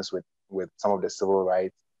connections with some of the civil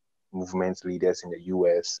rights movement leaders in the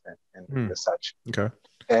US and such. Okay.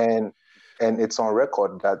 And it's on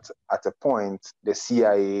record that at a point the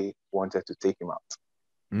CIA wanted to take him out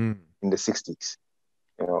in the 60s.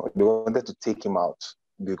 You know, they wanted to take him out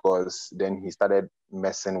because then he started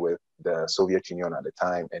messing with the Soviet Union at the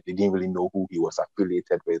time, and they didn't really know who he was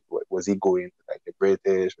affiliated with. Was he going with like the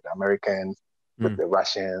British, with the Americans, with the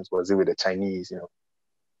Russians? Was he with the Chinese? You know.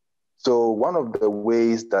 So one of the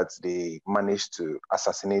ways that they managed to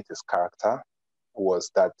assassinate his character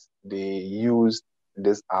was that they used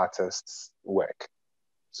this artist's work.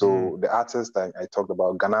 So the artist I talked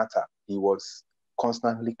about, Ganata, he was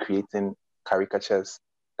constantly creating caricatures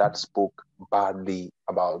that spoke badly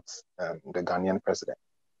about the Ghanaian president.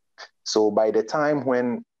 So by the time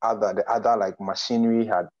when the other like machinery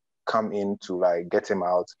had come in to like get him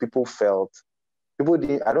out, I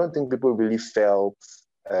don't think people really felt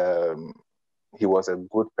he was a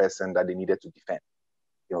good person that they needed to defend.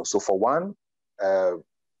 You know, so for one,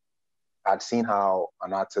 I'd seen how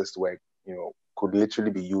an artist's work, you know, could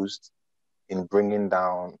literally be used in bringing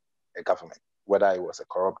down a government, whether it was a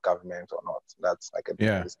corrupt government or not. That's like a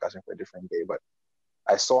different discussion for a different day. But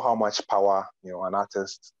I saw how much power, you know, an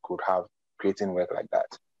artist could have creating work like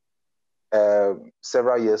that.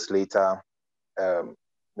 Several years later, you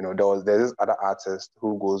know, there's this other artist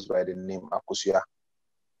who goes by the name Akosia.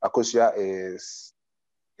 Akosia is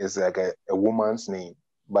like a woman's name,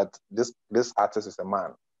 but this artist is a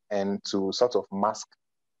man. And to sort of mask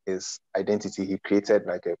his identity, he created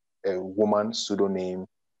like a woman pseudonym,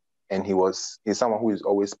 and he's someone who is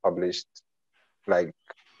always published like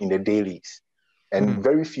in the dailies, and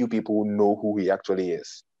very few people know who he actually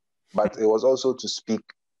is. But it was also to speak,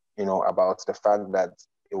 you know, about the fact that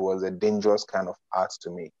it was a dangerous kind of art to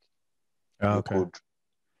make. You could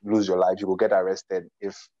lose your life, you could get arrested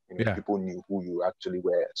if people knew who you actually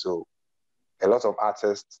were. So a lot of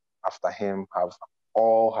artists after him have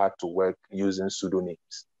all had to work using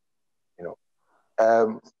pseudonyms, you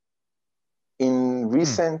know. In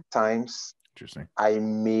recent times, I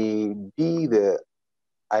may be the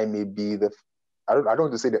I don't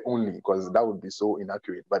want to say the only, because that would be so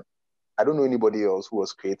inaccurate, but I don't know anybody else who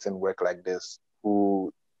was creating work like this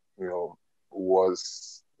who, you know,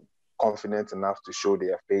 was confident enough to show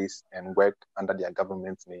their face and work under their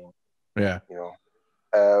government's name. Yeah. You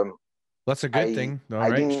know. That's a good thing, though, I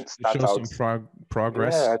right? didn't start Show out some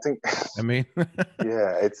progress. Yeah, I think. I mean,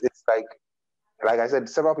 yeah, it's like I said,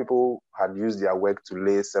 several people had used their work to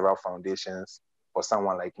lay several foundations for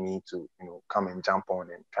someone like me to, you know, come and jump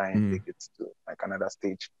on and try and take it to like another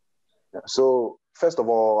stage. Yeah. So first of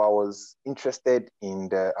all, I was interested in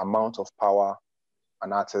the amount of power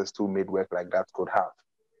an artist who made work like that could have.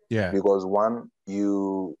 Yeah. Because one,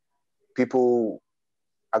 people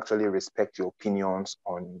actually respect your opinions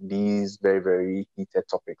on these very, very heated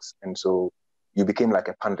topics. And so you became like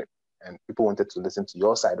a pundit and people wanted to listen to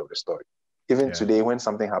your side of the story. Even today, when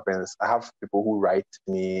something happens, I have people who write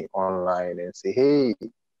me online and say, hey,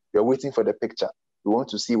 we're waiting for the picture. We want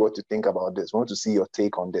to see what you think about this. We want to see your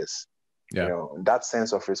take on this. Yeah. You know, that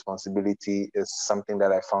sense of responsibility is something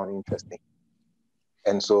that I found interesting.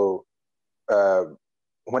 And so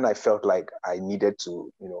when I felt like I needed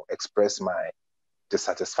to, you know, express my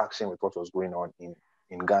dissatisfaction with what was going on in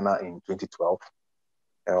Ghana in 2012,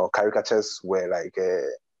 you know, caricatures were like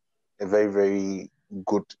a very, very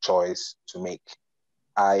good choice to make.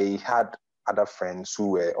 I had other friends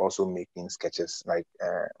who were also making sketches. Like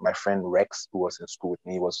my friend Rex, who was in school with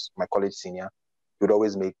me, was my college senior. He would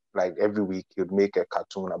always make, like every week, he would make a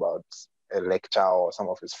cartoon about a lecture or some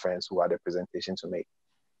of his friends who had a presentation to make.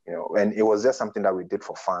 And it was just something that we did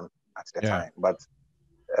for fun at the time. But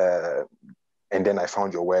and then I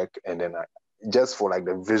found your work, and then just for like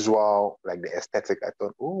the visual, like the aesthetic, I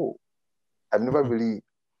thought, oh, I've never really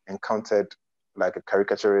encountered like a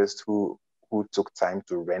caricaturist who took time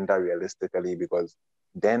to render realistically, because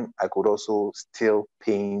then I could also still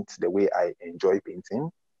paint the way I enjoy painting,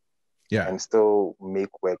 and still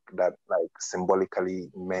make work that like symbolically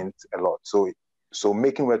meant a lot. So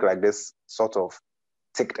making work like this sort of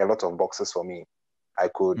ticked a lot of boxes for me. I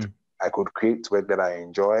could create work that I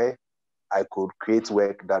enjoy. I could create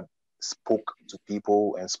work that spoke to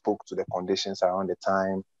people and spoke to the conditions around the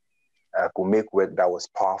time. I could make work that was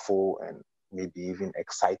powerful and maybe even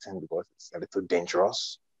exciting because it's a little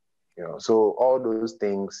dangerous. So all those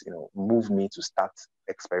things, moved me to start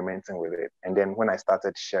experimenting with it. And then when I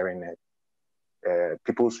started sharing it,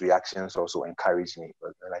 people's reactions also encouraged me.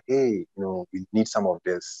 But they're like, hey, we need some of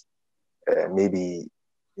this. Maybe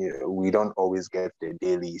we don't always get the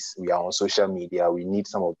dailies. We are on social media. We need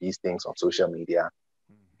some of these things on social media.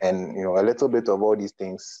 And, a little bit of all these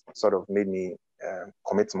things sort of made me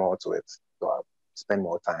commit more to it. So I spend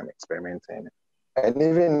more time experimenting. And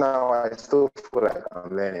even now, I still feel like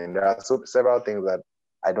I'm learning. There are several things that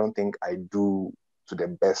I don't think I do to the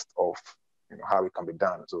best of how it can be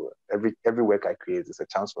done. So every work I create is a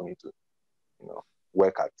chance for me to,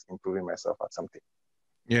 work at improving myself at something.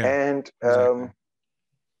 Yeah. And exactly.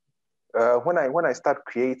 when I start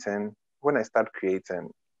creating,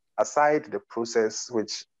 aside the process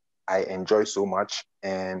which I enjoy so much,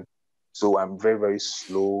 and so I'm very, very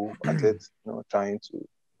slow at it, trying to,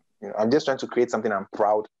 I'm just trying to create something I'm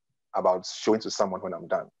proud about showing to someone when I'm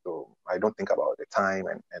done. So I don't think about the time,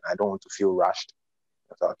 and I don't want to feel rushed.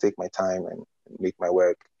 So I'll take my time and make my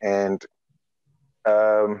work. And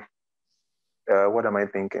what am I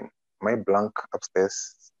thinking? Am I blank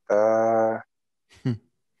upstairs?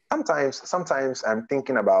 Sometimes I'm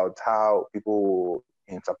thinking about how people will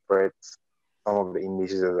interpret some of the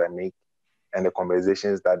images that I make and the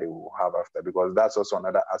conversations that they will have after, because that's also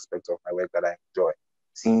another aspect of my work that I enjoy.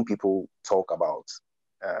 Seeing people talk about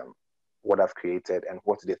what I've created and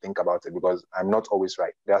what they think about it, because I'm not always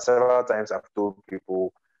right. There are several times I've told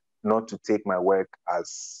people not to take my work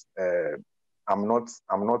as I'm not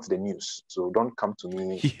the news. So don't come to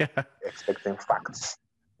me expecting facts.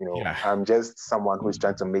 I'm just someone who's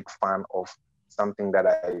trying to make fun of something that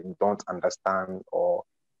I don't understand, or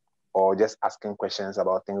just asking questions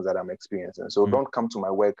about things that I'm experiencing. So don't come to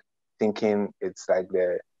my work thinking it's like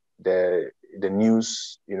the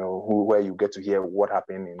news, where you get to hear what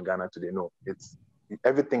happened in Ghana today. No, it's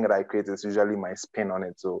everything that I create is usually my spin on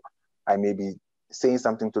it. So I may be saying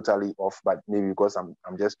something totally off, but maybe because I'm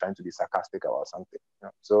just trying to be sarcastic about something.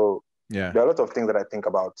 So there are a lot of things that I think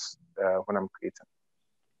about when I'm creating.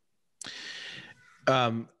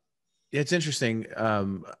 It's interesting.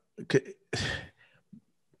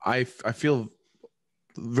 I feel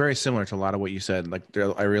very similar to a lot of what you said. Like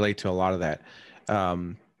I relate to a lot of that.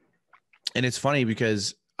 And it's funny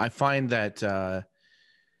because I find that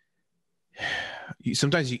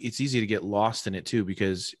sometimes it's easy to get lost in it too,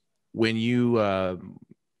 because when you, for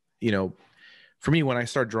me, when I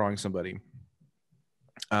start drawing somebody,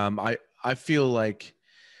 I feel like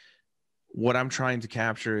what I'm trying to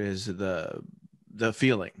capture is the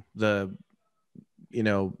feeling, the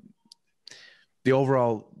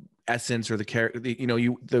overall essence or the character.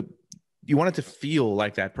 You want it to feel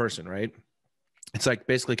like that person, right? It's like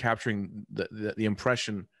basically capturing the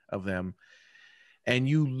impression of them, and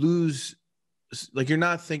you lose, like, you're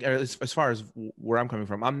not thinking, as far as where I'm coming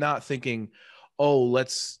from, I'm not thinking, oh,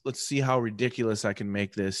 let's see how ridiculous I can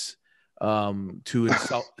make this to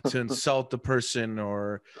insult the person,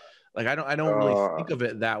 or like I don't really think of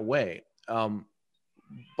it that way.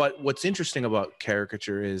 But what's interesting about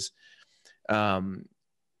caricature is,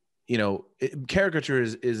 caricature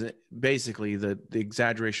is basically the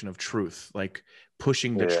exaggeration of truth, like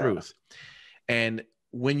pushing the truth. And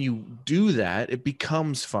when you do that, it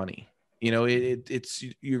becomes funny. It's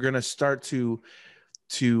you're gonna start to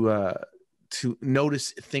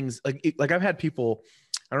notice things like I've had people.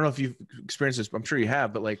 I don't know if you've experienced this, but I'm sure you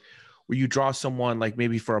have. But like where you draw someone like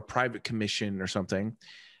maybe for a private commission or something,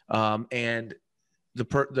 and the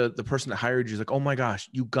person that hired you is like, oh my gosh,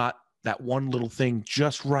 you got that one little thing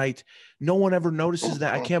just right. No one ever notices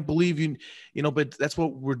that. I can't believe you. But that's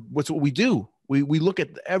what we do. We look at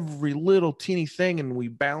every little teeny thing and we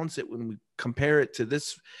balance it when we compare it to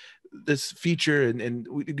this this feature, and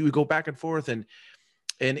we go back and forth, and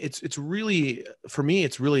it's really, for me,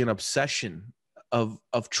 it's really an obsession of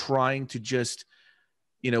trying to just,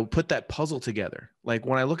 put that puzzle together. Like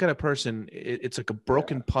when I look at a person, it's like a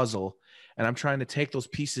broken puzzle, and I'm trying to take those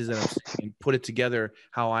pieces that I'm seeing and put it together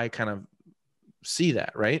how I kind of see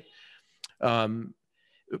that, right?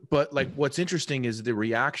 But like what's interesting is the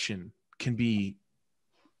reaction can be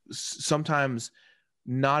sometimes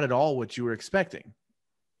not at all what you were expecting,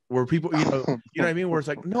 where people, what I mean? Where it's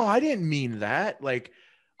like, no, I didn't mean that. Like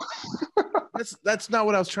that's not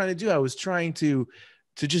what I was trying to do. I was trying to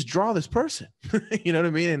just draw this person, you know what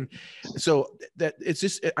I mean? And so that it's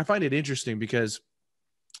just, I find it interesting because,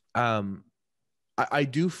 I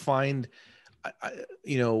do find,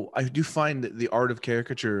 I do find the art of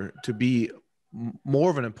caricature to be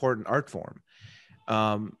more of an important art form.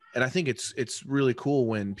 And I think it's really cool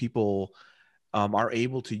when people are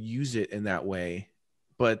able to use it in that way,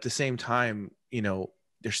 but at the same time,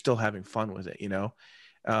 they're still having fun with it,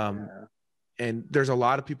 and there's a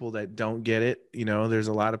lot of people that don't get it. There's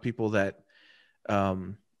a lot of people that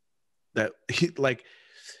like,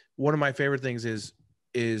 one of my favorite things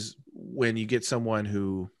is when you get someone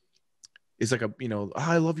who is like oh,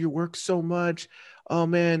 I love your work so much. Oh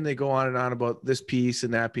man, they go on and on about this piece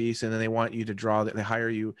and that piece, and then they want you to draw that. They hire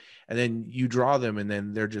you, and then you draw them, and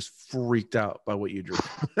then they're just freaked out by what you drew.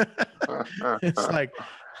 It's like,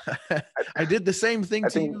 I did the same thing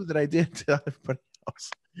to you that I did to everybody else.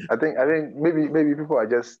 I think maybe people are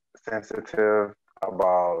just sensitive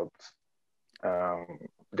about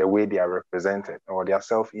the way they are represented or their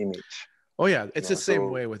self-image. Oh yeah, it's the same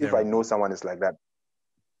way with if I know someone is like that,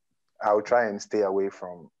 I'll try and stay away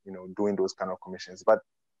from doing those kind of commissions. But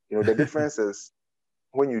the difference is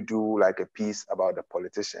when you do like a piece about a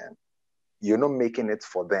politician, you're not making it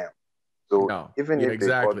for them. So even if they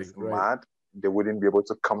got mad, they wouldn't be able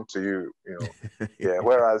to come to you, Yeah.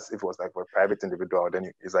 Whereas if it was like for a private individual,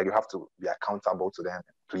 then it's like you have to be accountable to them and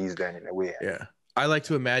please them in a way. Yeah. I like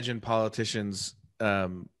to imagine politicians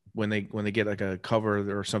when they get like a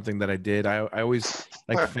cover or something that I did. I always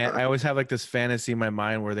like I always have like this fantasy in my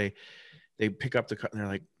mind where they pick up the cut and they're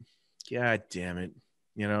like, God damn it,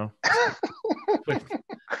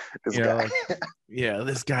 This guy.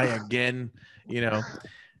 This guy again, and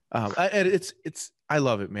it's I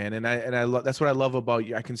love it, man, and I love, that's what I love about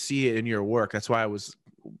you. I can see it in your work. That's why I was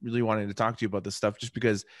really wanting to talk to you about this stuff, just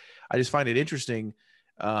because I just find it interesting.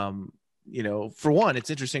 For one, it's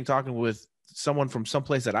interesting talking with someone from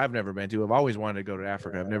someplace that I've never been to. I've always wanted to go to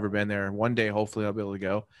Africa. I've never been there. One day, hopefully, I'll be able to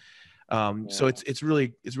go. So it's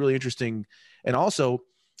really interesting, and also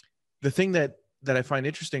the thing that I find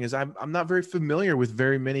interesting is I'm not very familiar with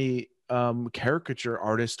very many caricature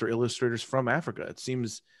artists or illustrators from Africa. It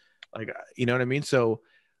seems like, you know what I mean? So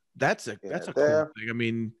that's a cool thing. I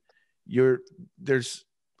mean,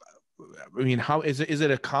 how is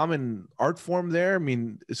it a common art form there? I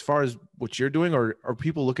mean, as far as what you're doing, or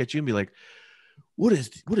people look at you and be like, what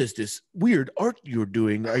is this weird art you're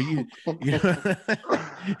doing? Are you,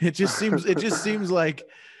 it just seems like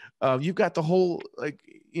you've got the whole,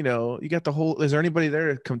 is there anybody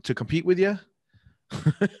there to compete with you?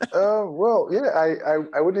 Well, yeah,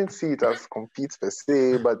 I wouldn't see it as compete per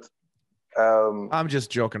se, but I'm just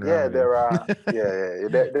joking around. Yeah, there are.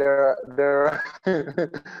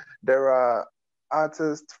 There are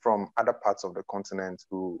artists from other parts of the continent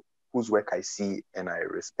whose work I see and I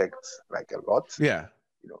respect like a lot. Yeah.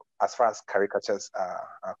 As far as caricatures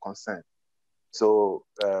are concerned. So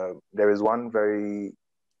there is one very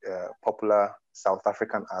popular South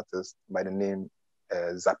African artist by the name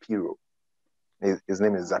Zapiro. His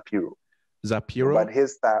name is Zapiro. Zapiro? But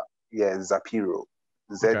his style, Zapiro.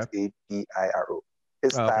 Zapiro.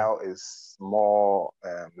 His style is more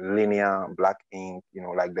linear, black ink,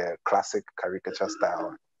 like the classic caricature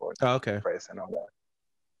style for press and all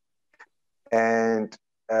that. And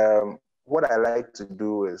what I like to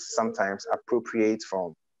do is sometimes appropriate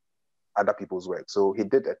from other people's work. So he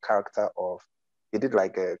did like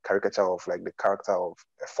a caricature of like the character of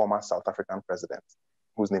a former South African president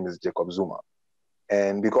whose name is Jacob Zuma.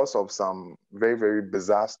 And because of some very, very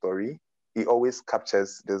bizarre story, he always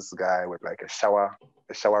captures this guy with like a shower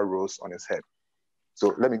rose on his head.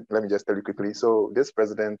 So let me just tell you quickly. So this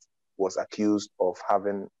president was accused of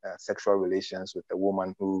having sexual relations with a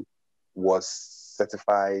woman who was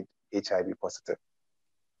certified HIV positive.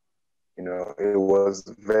 It was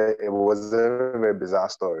a very, very bizarre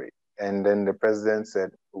story. And then the president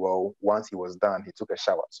said, well, once he was done, he took a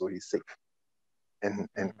shower, so he's safe. And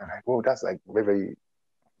I'm like, oh, that's like very, very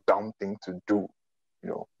dumb thing to do,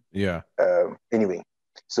 Yeah. Anyway,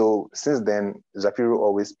 so since then, Zapiro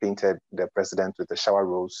always painted the president with a shower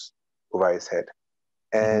rose over his head.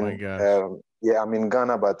 Oh my And gosh. yeah, I'm in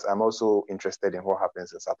Ghana, but I'm also interested in what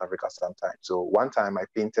happens in South Africa sometimes. So one time I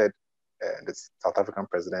painted this South African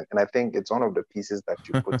president, and I think it's one of the pieces that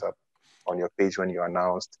you put up on your page when you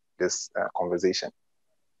announced this conversation.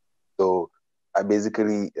 So I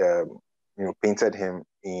basically, painted him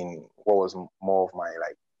in what was more of my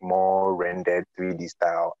like more rendered 3D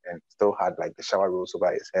style, and still had like the shower rose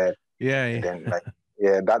over his head, Yeah, and yeah. then like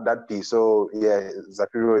that piece. So yeah,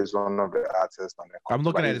 Zapiro is one of the artists on the I'm concept,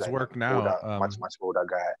 looking but at he's his like an work now. older, much older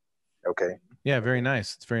guy. Okay, Yeah, very okay.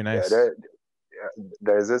 nice. It's very Yeah, nice.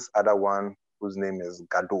 there's this other one whose name is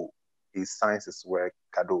Gado. He signs his work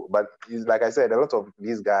Gado. But like I said, a lot of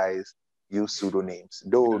these guys use pseudonyms,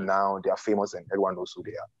 though now they are famous and everyone knows who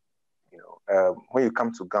they are. When you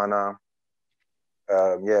come to Ghana,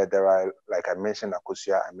 there are, like I mentioned,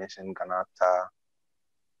 Akosia, I mentioned Ganata.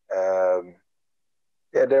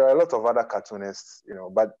 There are a lot of other cartoonists,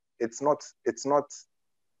 but it's not,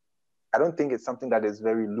 I don't think it's something that is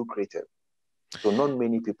very lucrative. So not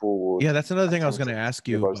many people would Yeah, that's another thing I was attempt going to it ask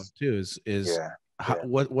you about because, too. Is yeah, how,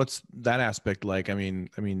 yeah. what's that aspect like? I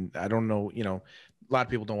don't know. A lot of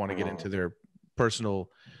people don't want to get into Mm. their personal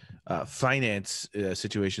finance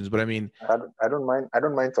situations, but I don't mind. I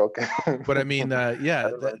don't mind talking. I yeah.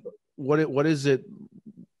 don't mind talking. What is it?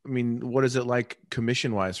 What is it like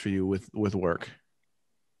commission wise for you with work?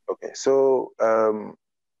 Okay, so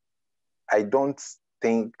I don't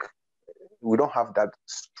think we don't have that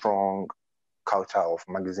strong culture of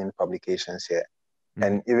magazine publications here. Mm-hmm.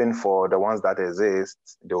 And even for the ones that exist,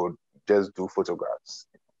 they would just do photographs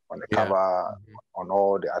on the Yeah. cover, on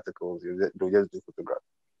all the articles. They'll just do photographs.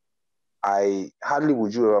 I hardly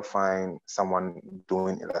would you ever find someone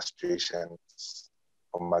doing illustrations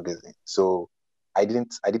for magazine. So I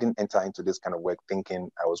didn't enter into this kind of work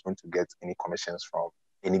thinking I was going to get any commissions from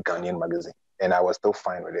any Ghanaian magazine, and I was still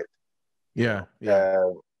fine with it. Yeah.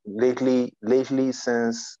 Yeah. Lately,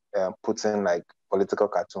 since putting like political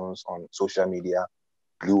cartoons on social media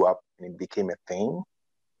blew up and it became a thing,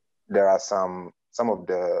 there are some of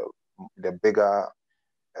the bigger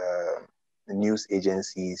news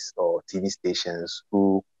agencies or TV stations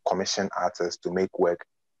who commission artists to make work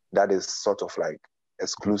that is sort of like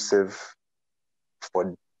exclusive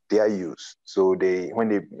for their use. So when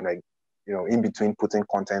they like, in between putting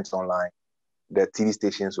content online, the TV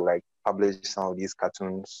stations will like publish some of these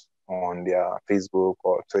cartoons on their Facebook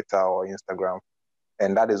or Twitter or Instagram.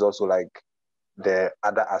 And that is also like the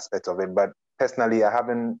other aspect of it. But personally, I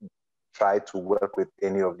haven't tried to work with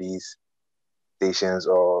any of these stations,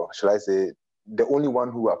 or should I say, the only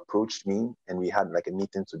one who approached me and we had like a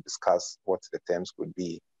meeting to discuss what the terms could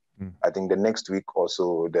be. I think the next week or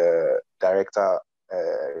so, the director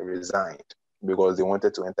resigned because they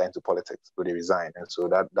wanted to enter into politics, so they resigned, and so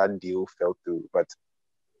that deal fell through. But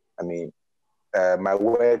my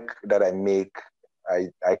work that I make,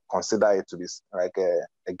 I consider it to be like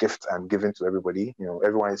a gift I'm giving to everybody.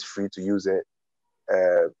 Everyone is free to use it.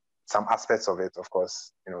 Some aspects of it, of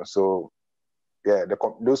course. So yeah,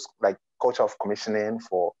 those like culture of commissioning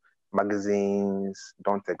for magazines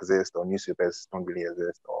don't exist, or newspapers don't really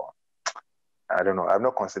exist, or I don't know. I've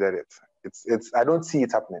not considered it. It's I don't see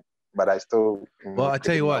it happening, but I still Well, I tell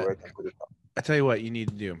create you my what. work and put it up. I tell you what you need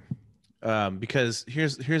to do. Because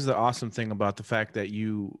here's the awesome thing about the fact that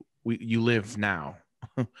you live now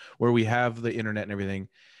where we have the internet and everything.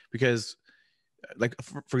 Because like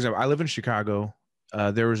for example, I live in Chicago.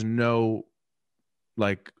 There is no,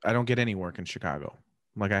 like, I don't get any work in Chicago.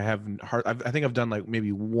 Like I think I've done like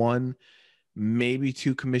maybe one, maybe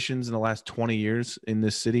two commissions in the last 20 years in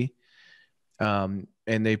this city. And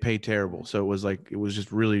they pay terrible. So it was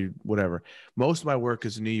just really whatever. Most of my work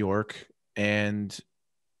is New York, and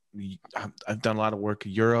I've done a lot of work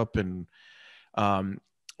in Europe, and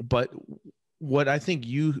but what I think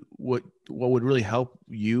what would really help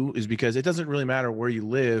you is, because it doesn't really matter where you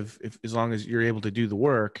live, as long as you're able to do the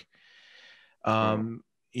work.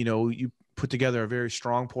 You put together a very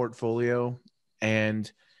strong portfolio,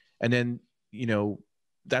 and then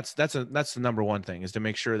that's the number one thing, is to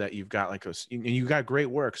make sure that you've got you've got great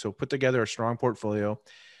work. So put together a strong portfolio,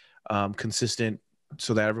 consistent,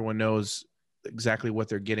 so that everyone knows exactly what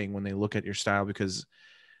they're getting when they look at your style, because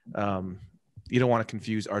you don't want to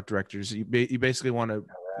confuse art directors. You basically want to,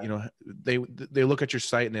 they look at your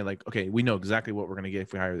site and they're like, okay, we know exactly what we're going to get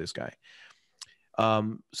if we hire this guy.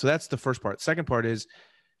 So that's the first part. Second part is,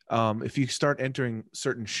 if you start entering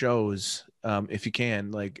certain shows, if you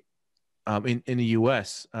can, like in the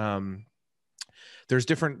US, there's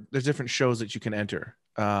different shows that you can enter,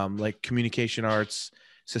 like Communication Arts,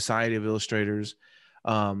 Society of Illustrators,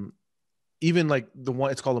 even like the one,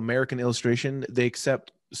 it's called American Illustration. They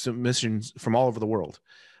accept submissions from all over the world.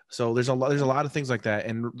 So there's a lot of things like that.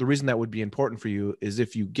 And the reason that would be important for you is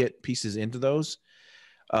if you get pieces into those,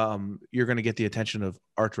 you're going to get the attention of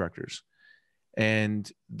art directors,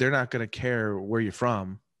 and they're not going to care where you're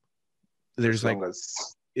from. There's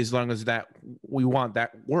as long as that we want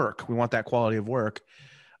that work, we want that quality of work.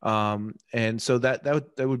 And so that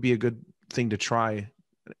would be a good thing to try.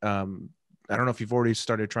 I don't know if you've already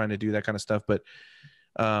started trying to do that kind of stuff, but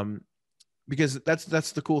because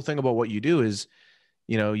that's the cool thing about what you do is,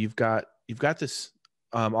 you've got this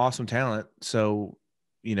awesome talent. So,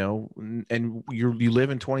 and you live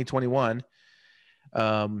in 2021,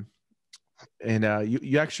 and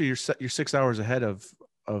you actually you're 6 hours ahead of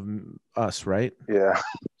us, right? Yeah.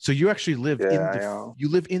 So you actually live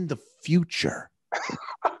in the future.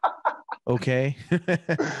 Okay.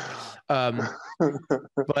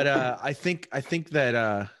 But I think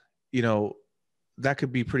that that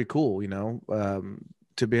could be pretty cool,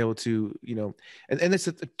 to be able to, and it's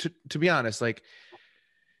to be honest, like,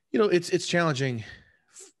 it's challenging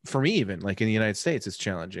for me, even like in the United States, it's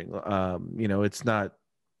challenging.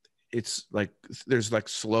 It's like there's like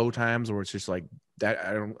slow times where it's just like that.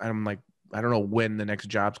 I don't know when the next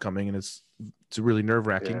job's coming, and it's really nerve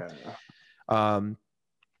wracking. Yeah.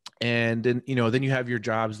 And then, then you have your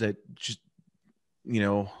jobs that just,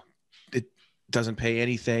 it doesn't pay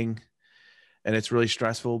anything, and it's really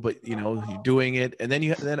stressful, but you're doing it. And then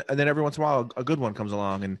and then every once in a while, a good one comes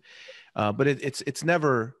along, and, but it's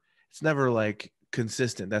never like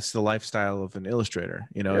consistent. That's the lifestyle of an illustrator.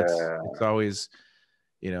 It's always,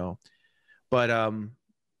 but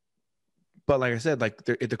like I said, like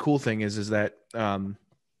the cool thing is that,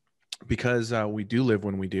 because we do live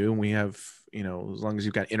when we do, and we have, as long as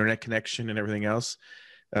you've got internet connection and everything else,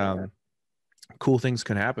 cool things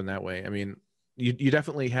can happen that way. I mean, you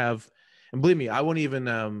definitely have, and believe me, I wouldn't even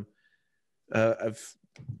have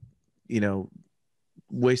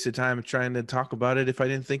wasted time trying to talk about it if I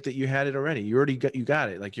didn't think that you had it already. You got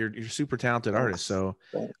it. Like you're super talented artist. So,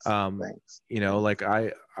 Thanks. Like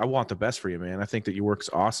I want the best for you, man. I think that your work's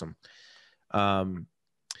awesome.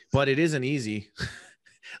 But it isn't easy.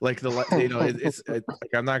 Like it's like,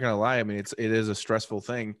 I'm not gonna lie. I mean, it is a stressful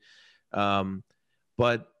thing.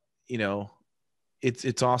 But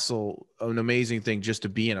it's also an amazing thing just to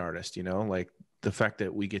be an artist, like the fact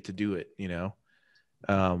that we get to do it, yeah,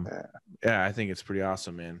 I think it's pretty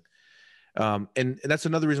awesome, man. And that's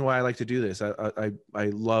another reason why I like to do this. I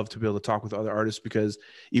love to be able to talk with other artists, because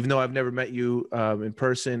even though I've never met you in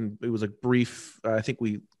person, it was like brief. I think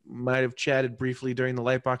we might have chatted briefly during the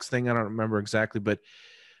Lightbox thing. I don't remember exactly, but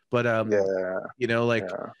I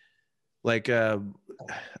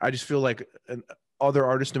just feel like other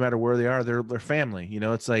artists, no matter where they are, they're family.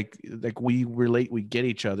 It's like we relate, we get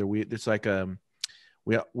each other. It's like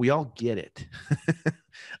we all get it.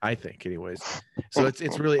 I think, anyways. So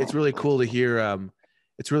it's really cool to hear.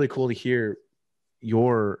 It's really cool to hear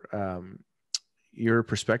your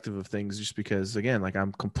perspective of things, just because, again, like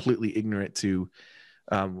I'm completely ignorant to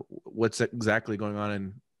what's exactly going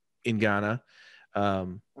on in Ghana.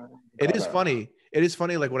 It is funny.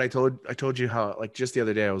 Like what I told you how, like, just the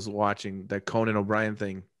other day I was watching that Conan O'Brien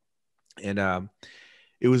thing, and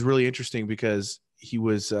it was really interesting because he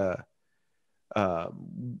was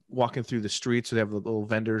walking through the streets. So they have the little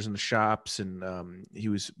vendors in the shops, and he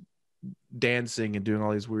was dancing and doing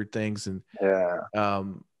all these weird things, and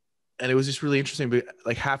it was just really interesting. But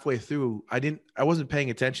like halfway through, I wasn't paying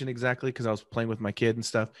attention exactly because I was playing with my kid and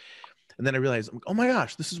stuff, and then I realized, oh my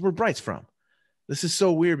gosh, this is where Bright's from. This is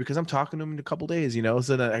so weird because I'm talking to him in a couple days,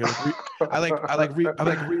 So then I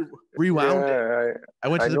rewound it. I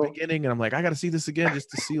went to the beginning, and I'm like, I got to see this again just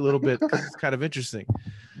to see a little bit, because it's kind of interesting.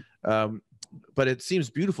 But it seems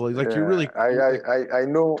beautiful. Like you're really. I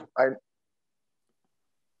know. I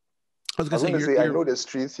was gonna say, I know the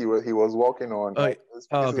streets he was walking on. Okay.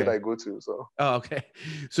 That I go to. So. Oh, okay.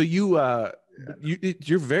 So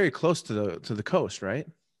you're very close to the coast, right?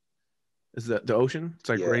 Is that the ocean? It's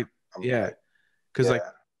like right. Because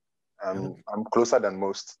I'm closer than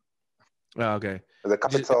most. Oh, okay. The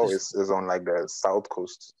capital is on like the south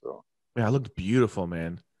coast. So yeah, it looked beautiful,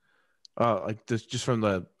 man. Like this, just from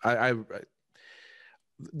the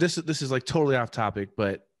this is like totally off topic,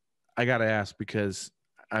 but I gotta ask because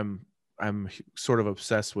I'm sort of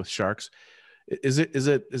obsessed with sharks. Is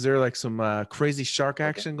there like some crazy shark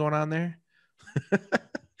action going on there?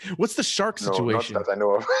 What's the shark situation? Not that I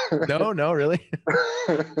know of. No, really.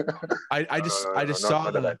 I just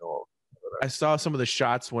saw I saw some of the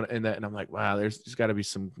shots in that, and I'm like, wow, there's got to be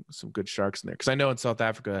some good sharks in there, because I know in South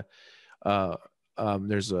Africa,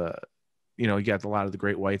 there's you got a lot of the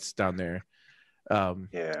great whites down there. But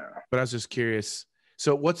I was just curious.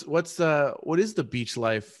 So what is the beach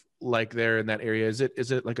life like there in that area? Is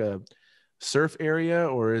it like a surf area,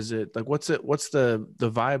 or is it like what's the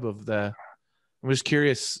vibe of the? I'm just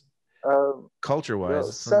curious, Um, culture well,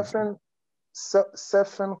 wise.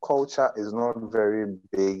 surfing culture is not very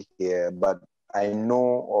big here, but I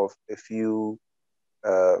know of a few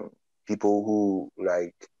um, people who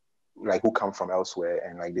who come from elsewhere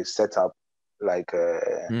and like they set up like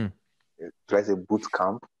Mm. let's say boot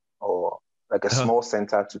camp or like a Oh, small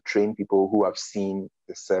center to train people who have seen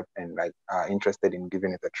the surf and like are interested in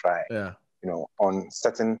giving it a try, yeah, on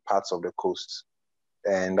certain parts of the coast.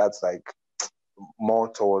 And that's like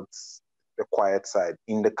more towards the quiet side.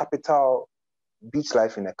 In the capital, beach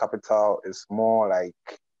life in the capital is more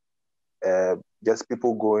like uh, just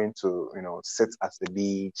people going to, sit at the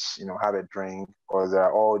beach, have a drink, because there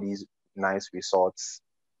are all these nice resorts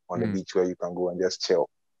on the mm. beach where you can go and just chill.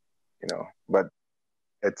 But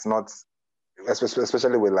it's not,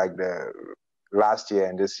 especially with like the last year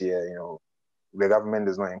and this year, the government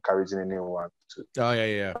is not encouraging anyone to Oh yeah,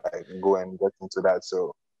 yeah, like go and get into that.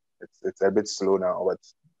 So it's a bit slow now. But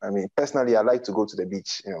I mean, personally, I like to go to the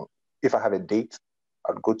beach. If I have a date,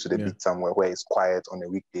 I'd go to the yeah, beach somewhere where it's quiet on a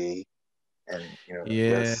weekday and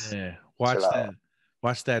just yeah. chill out.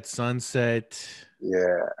 Watch that sunset.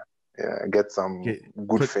 Yeah, yeah, get some Get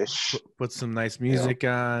good fish. put some nice You know. music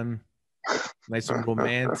on. Nice and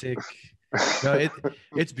romantic. No,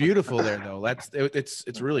 it's beautiful there though.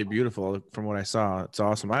 It's really beautiful from what I saw. It's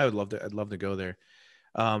awesome. I'd love to go there.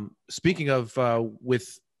 Speaking of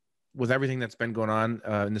with everything that's been going on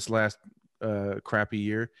in this last crappy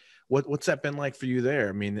year, what's that been like for you there?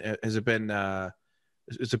 I mean, has it been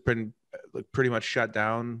like pretty much shut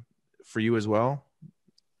down for you as well?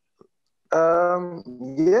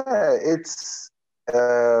 Yeah, it's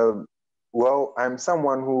uh, well, I'm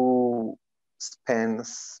someone who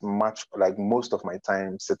spends most of my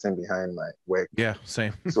time sitting behind my work. Yeah,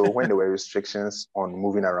 same. So when there were restrictions on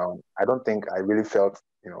moving around, I don't think I really felt,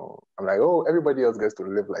 I'm like, oh, everybody else gets to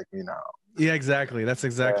live like me now. Yeah, exactly. That's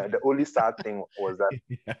exactly. The only sad thing was that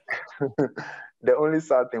Yeah. the only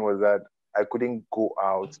sad thing was that I couldn't go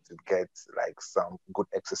out to get like some good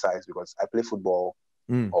exercise because I play football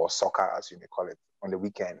Mm, or soccer, as you may call it, on the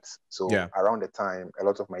weekends. So yeah. around the time, a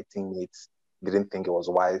lot of my teammates didn't think it was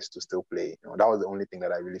wise to still play. That was the only thing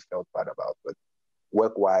that I really felt bad about. But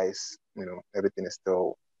work-wise, everything is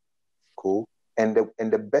still cool. And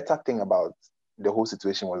the better thing about the whole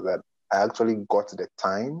situation was that I actually got the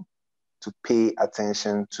time to pay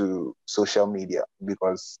attention to social media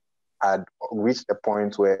because I'd reached a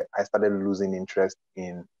point where I started losing interest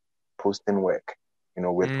in posting work,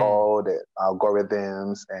 with Mm, all the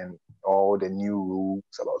algorithms and all the new rules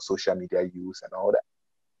about social media use and all that.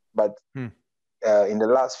 But hmm. in the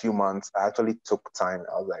last few months, I actually took time.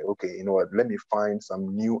 I was like, okay, you know what? Let me find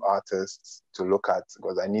some new artists to look at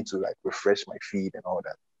because I need to like refresh my feed and all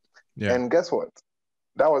that. Yeah. And guess what?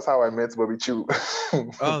 That was how I met Bobby Chu.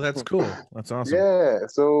 Oh, that's cool. That's awesome. Yeah.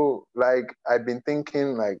 So like I've been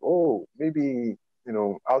thinking like, oh, maybe,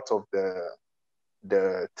 out of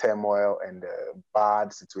the turmoil and the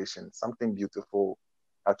bad situation, something beautiful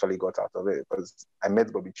actually got out of it because I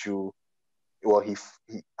met Bobby Chu. Well,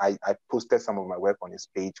 I posted some of my work on his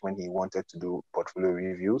page when he wanted to do portfolio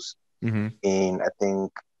reviews Hmm. in, I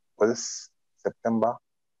think, was this September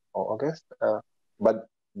or August? But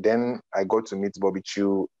then I got to meet Bobby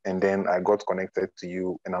Chu and then I got connected to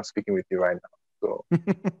you and I'm speaking with you right now. So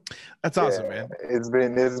That's yeah, awesome, man. it's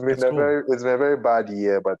been That's a cool. very bad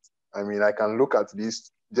year, but I mean I can look at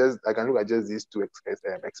just these two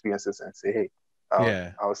experiences and say, hey,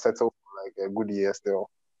 Yeah. I'll settle for like a good year still.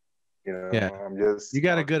 Yeah. I'm just You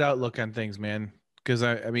got a good outlook on things, man. Because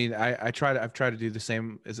I mean, I've tried to do the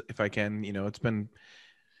same as if I can. It's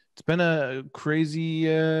been a crazy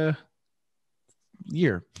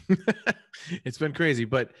year. It's been crazy,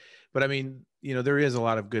 but I mean, there is a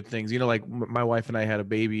lot of good things. Like my wife and I had a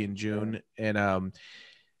baby in uh, June,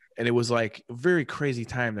 and it was like a very crazy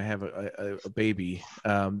time to have a baby.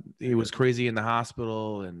 It was crazy in the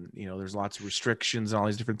hospital, and there's lots of restrictions and all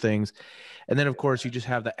these different things. And then of course you just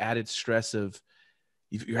have the added stress of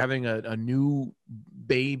you're having a new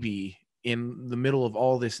baby in the middle of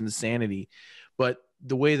all this insanity. But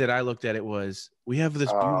the way that I looked at it was we have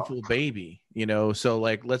this uh, beautiful baby, so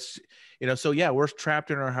like let's so yeah, we're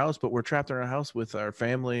trapped in our house, but we're trapped in our house with our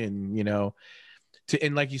family, and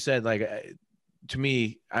and like you said, like to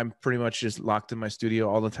me, I'm pretty much just locked in my studio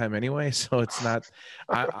all the time anyway. So it's not,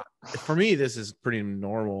 for me, this is pretty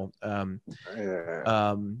normal.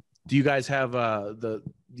 yeah. Do you guys have do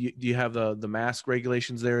you have the mask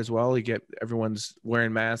regulations there as well? You get everyone's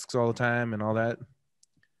wearing masks all the time and all that?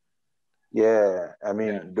 Yeah, I Yeah.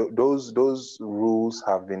 mean, those rules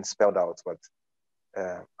have been spelled out, but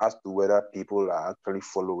as to whether people are actually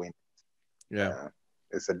following, Yeah. uh,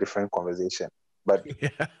 it's a different conversation. But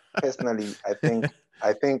Yeah. personally, I think,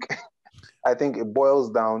 I think it boils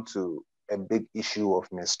down to a big issue of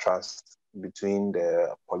mistrust between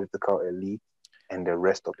the political elite and the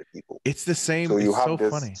rest of the people. It's the same. So It's you so have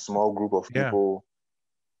this funny. small group of Yeah. people.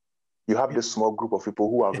 You have this small group of people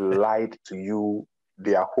who have lied to you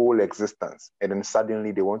their whole existence, and then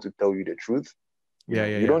suddenly they want to tell you the truth. You Yeah. know,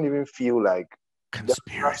 Yeah. you Yeah. don't even feel like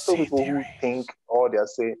there are still Conspiracy people who theories. think or they're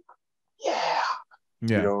saying, yeah, you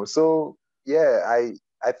Yeah. know. So yeah,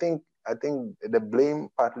 I think the blame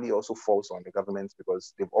partly also falls on the government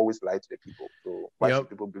because they've always lied to the people. So why Yep. should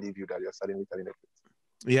people believe you that you're suddenly telling the truth?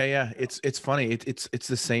 Yeah. Yeah. You know? It's funny. It's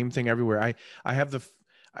the same thing everywhere. I have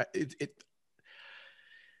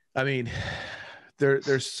I mean,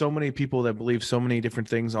 there's so many people that believe so many different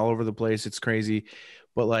things all over the place. It's crazy.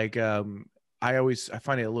 But like I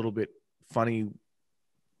find it a little bit funny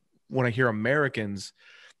when I hear Americans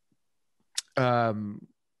um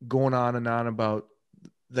going on and on about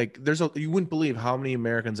like you wouldn't believe how many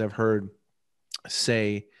Americans I've heard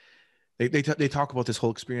say they talk about this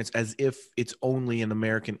whole experience as if it's only an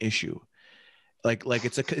American issue. Like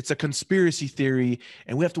it's a conspiracy theory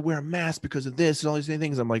and we have to wear a mask because of this and all these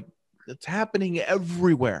things. I'm like, it's happening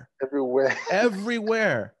everywhere. Everywhere.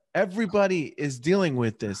 Everywhere. Everybody is dealing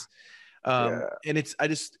with this. Yeah. And it's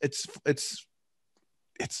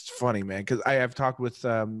funny, man, because I have talked with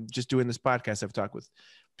just doing this podcast, I've talked with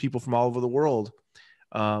people from all over the world.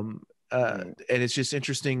 Um, and it's just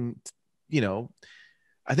interesting, you know.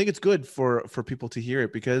 I think it's good for people to hear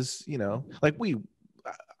it because, you know, like we've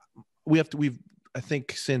I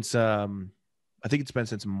think since I think it's been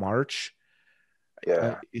since March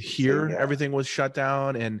Yeah. Same here here. everything was shut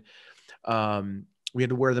down and we had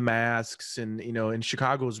to wear the masks and you know, and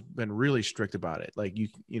Chicago's been really strict about it. Like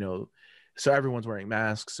you know, so everyone's wearing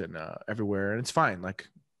masks and everywhere and it's fine. Like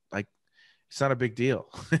it's not a big deal.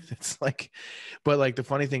 It's like, but like the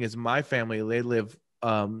funny thing is my family, they live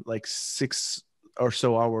like 6 or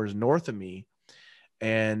so hours north of me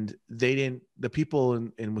and the people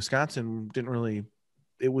in Wisconsin didn't really,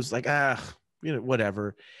 it was like, you know,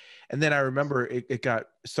 whatever. And then I remember it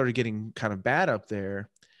started getting kind of bad up there.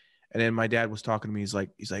 And then my dad was talking to me. He's like,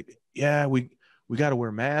 yeah, we got to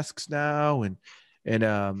wear masks now. And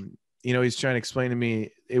you know, he's trying to explain to me,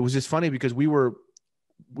 it was just funny because we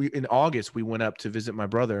in August, we went up to visit my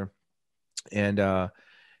brother and,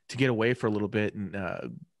 to get away for a little bit and,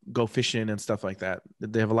 go fishing and stuff like that.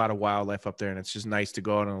 They have a lot of wildlife up there and it's just nice to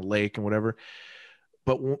go out on a lake and whatever.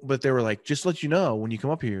 But they were like, just let you know, when you come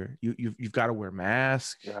up here, you've got to wear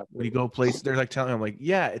masks Yeah. when you go places. They're like telling me, I'm like,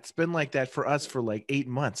 yeah, it's been like that for us for like 8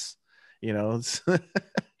 months, you know. So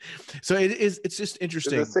it's just It's the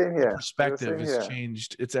interesting. same The here. It's the perspective same has here.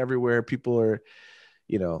 changed. It's everywhere. People are,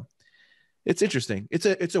 you know, it's interesting.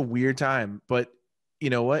 It's a weird time, but you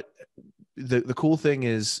know what? The cool thing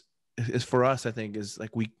is for us, I think, is like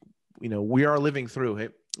you know, we are living through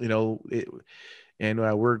it, you know, and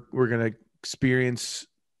we're gonna experience,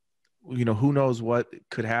 you know, who knows what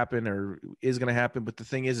could happen or is going to happen. But the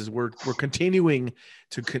thing is we're continuing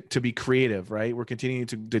to be creative, right? We're continuing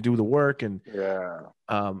to do the work Yeah.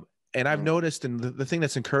 and I've noticed, and the thing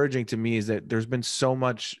that's encouraging to me is that there's been so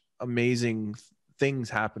much amazing things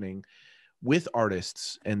happening with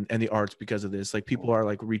artists and the arts because of this. Like people are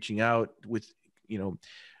like reaching out with, you know,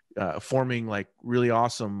 forming like really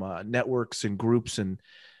awesome networks and groups and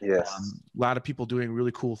Yes. a lot of people doing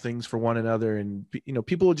really cool things for one another and you know,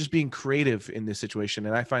 people are just being creative in this situation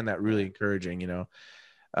and I find that really encouraging, you know.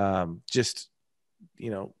 Just, you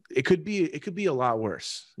know, it could be a lot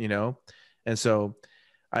worse, you know. And so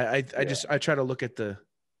I just I try to look at the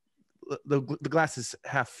glass is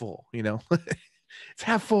half full, you know. It's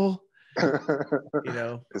half full, you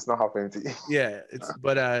know. It's not half empty. Yeah,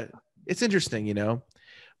 it's interesting, you know.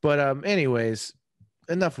 But anyways,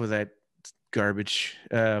 enough with that garbage.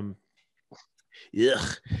 Yeah.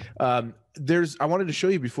 There's I wanted to show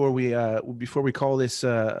you before we call this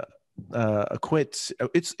a quit.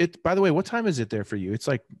 It's by the way, what time is it there for you? It's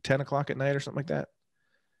like 10 o'clock at night or something like that.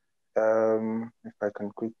 If I can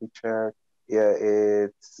quickly check. Yeah,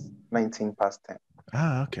 it's 19 past 10.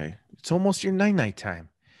 Ah, okay. It's almost your night time.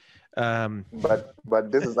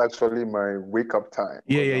 But this is actually my wake up time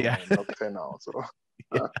Yeah, because yeah, I'm yeah. a doctor now. So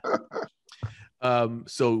Yeah.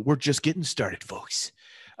 So we're just getting started, folks.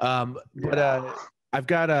 But I've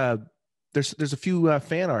got there's a few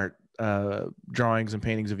fan art drawings and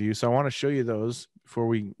paintings of you, so I want to show you those before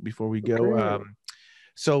we go. Okay.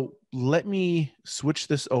 So let me switch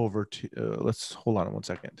this over to let's hold on one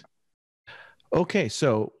second. Okay,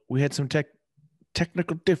 so we had some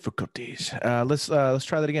technical difficulties. Let's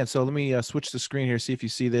try that again. So let me switch the screen here. See if you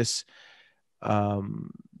see this.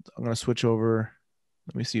 I'm gonna switch over.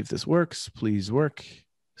 Let me see if this works. Please work.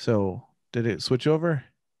 So did it switch over?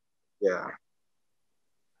 Yeah.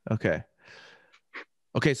 Okay.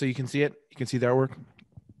 Okay, so you can see it. You can see the artwork.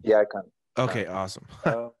 Yeah, I can. Okay, awesome.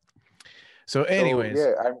 Uh, So, anyways,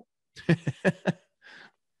 yeah,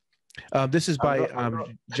 this is I'm by not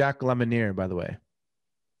Jacques Lemonnier, by the way.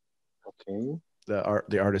 okay.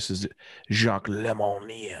 The artist is Jacques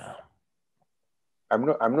Lemonnier. I'm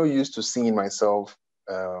not used to seeing myself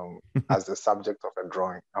as the subject of a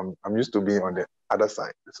drawing. I'm used to being on the other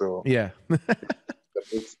side, so Yeah.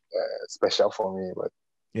 it's special for me. But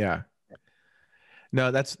Yeah.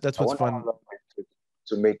 No, that's I what's wonder how fun. long it took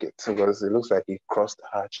to make it because it looks like he crossed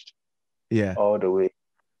hatched Yeah. all the way.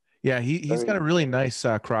 Yeah, he's got Very, a really nice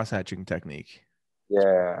cross hatching technique.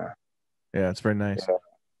 yeah, Yeah, it's very nice. yeah.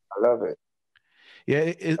 I love it.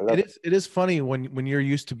 Yeah, I love it is funny when you're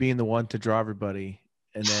used to being the one to draw everybody,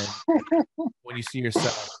 and then when you see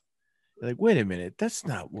yourself, you're like, wait a minute, that's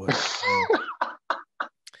not what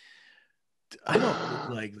I don't look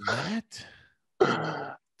like that.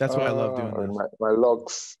 it. That's why I love doing this. My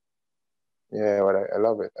locks. Yeah, but I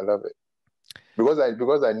love it. I love it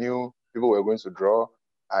because I knew people were going to draw.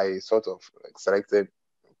 I sort of like selected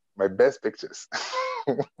my best pictures.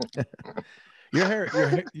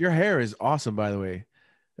 Your hair is awesome, by the way.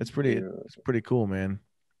 It's pretty Yeah. it's pretty cool, man.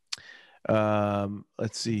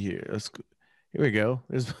 Let's see here. Here we go.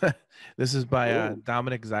 This is by Oh,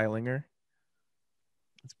 Dominic Zeilinger.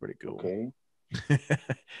 It's pretty cool. okay.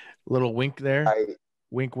 Little wink there. I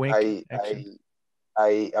Wink wink I action.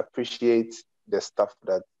 I appreciate the stuff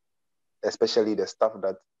that, especially the stuff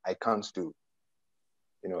that I can't do.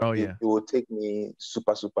 You know, Oh it yeah. would take me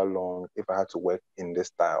super, super long if I had to work in this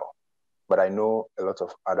style. But I know a lot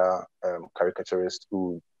of other caricaturists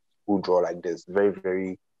who draw like this, very,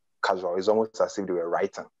 very casual. It's almost as if they were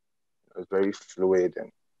writing. It's very fluid and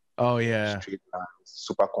Oh yeah. straight lines,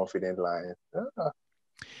 super confident lines. Yeah,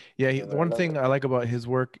 Yeah, the I one love thing it. I like about his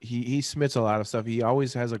work, he submits a lot of stuff. He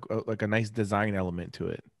always has like a nice design element to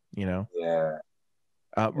it, you know. Yeah,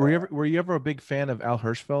 Were yeah. you ever a big fan of Al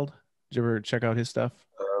Hirschfeld? Did you ever check out his stuff?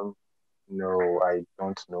 Um, no, I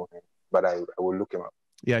don't know him, but I will look him up.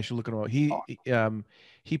 Yeah, I should look him up. Oh,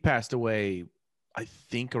 He passed away, I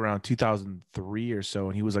think around 2003 or so,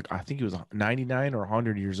 and he was like I think he was 99 or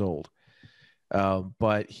 100 years old.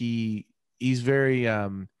 But he's very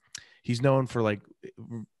he's known for like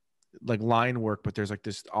line work, but there's like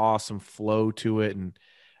this awesome flow to it,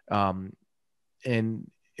 um and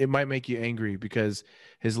it might make you angry because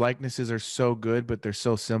his likenesses are so good, but they're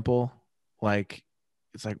so simple. Like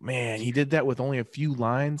it's like, man, he did that with only a few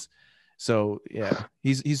lines. So yeah,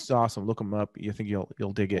 he's awesome. Look him up. You think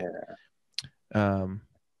you'll dig it. yeah. Um,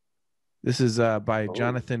 this is by Oh,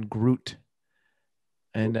 Jonathan Groot,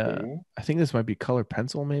 and okay. I think this might be color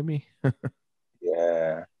pencil, maybe.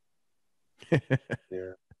 Yeah,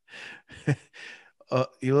 yeah.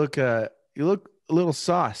 You look a little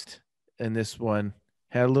sauced in this one.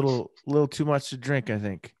 Had a little too much to drink, I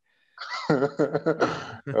think.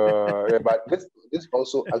 Yeah, but this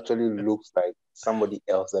also actually looks like somebody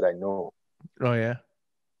else that I know. Oh yeah.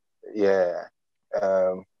 Yeah.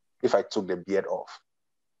 Um, if I took the beard off,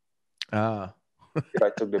 Ah, if I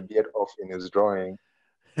took the beard off in his drawing,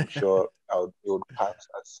 I'm sure it would pass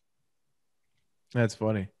us. that's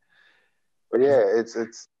funny. But yeah,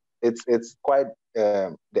 it's quite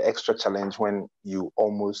the extra challenge when you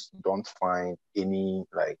almost don't find any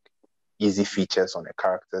like easy features on a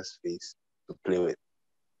character's face to play with.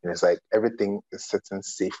 And it's like everything is sitting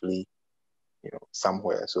safely,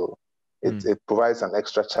 somewhere. So Hmm. it provides an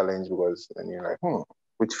extra challenge because then you're like,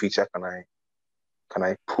 which feature can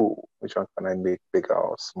I pull? Which one can I make bigger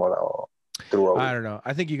or smaller or throw I away? don't know.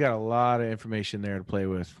 I think you got a lot of information there to play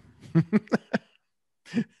with.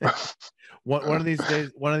 One of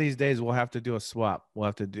these days, we'll have to do a swap. We'll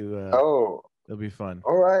have to do. Oh, It'll be fun.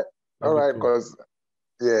 all That'll be right, cool. because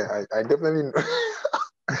yeah, I definitely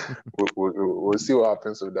we'll see what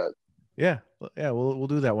happens with that. Yeah, yeah. We'll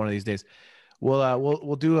do that one of these days.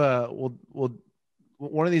 We'll do we'll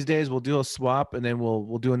one of these days we'll do a swap, and then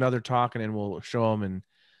we'll do another talk, and then we'll show them, and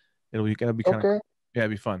it'll be kind of Okay, cool. Yeah,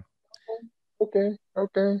 it'd be fun. okay.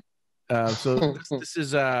 So this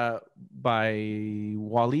is by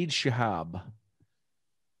Waleed Shihab.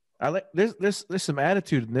 I like there's some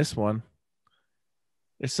attitude in this one.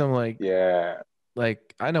 There's some Yeah.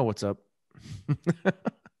 like I know what's up.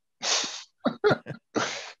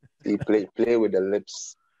 See, play with the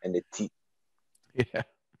lips and the teeth. Yeah.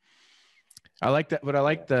 I like that, but I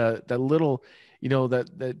like the little, you know,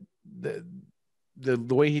 the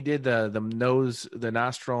the way he did the nose, the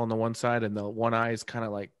nostril on the one side, and the one eye is kind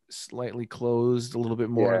of like slightly closed a little bit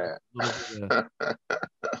more, Yeah. a little bit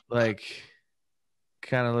of, like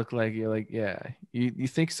kind of look like you're like, yeah, you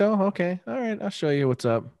think so? Okay, all right, I'll show you what's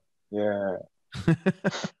up. Yeah.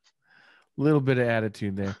 Little bit of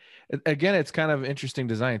attitude there. Again, it's kind of interesting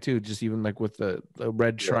design too. Just even like with the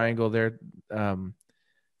red Yeah. triangle there,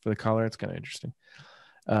 for the color, it's kind of interesting.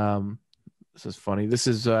 Um, this is funny. This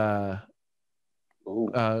is Ooh.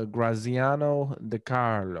 Graziano De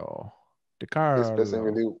Carlo. De This person Carlo.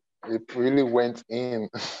 really, it really went in.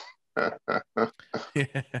 Yeah.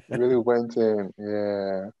 Really went in.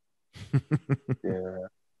 Yeah. Yeah.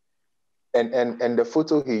 And the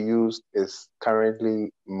photo he used is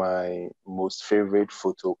currently my most favorite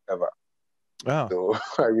photo ever. Oh.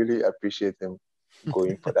 So I really appreciate him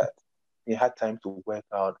going for that. He had time to work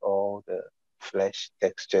out all the flesh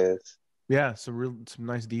textures. Yeah, some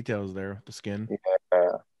nice details there with the skin.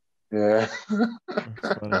 Yeah. Yeah.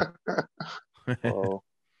 That's funny. Oh.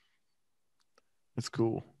 That's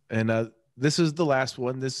cool. And this is the last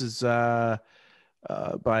one. This is by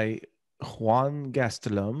Juan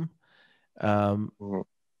Gastelum. Um, Mhm.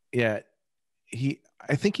 yeah,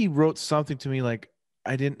 I think he wrote something to me like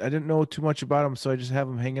I didn't know too much about him, so I just have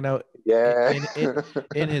him hanging out Yeah.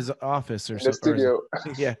 in his office or In the so, or his, studio.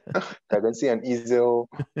 yeah. I can see an easel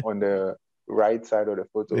on the right side of the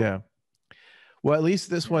photo. Yeah. Well, at least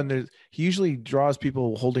this Yeah. one, he usually draws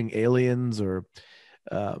people holding aliens or,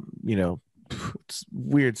 you know, it's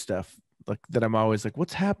weird stuff like that. I'm always like,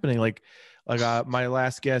 what's happening? Like my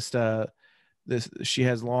last guest, she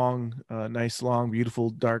has long, nice, long, beautiful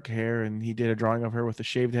dark hair, and he did a drawing of her with a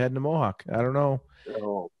shaved head and a mohawk. I don't know,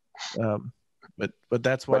 Oh. um, but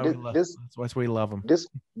that's why But we love. this That's why we love him. this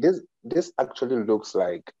this actually looks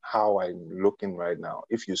like how I'm looking right now.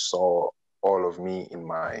 If you saw all of me in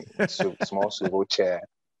my small swivel chair,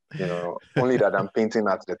 only that I'm painting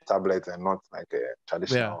at the tablet and not like a Yeah.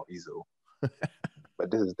 traditional easel. But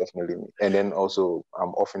this is definitely me. And then also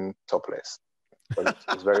I'm often topless because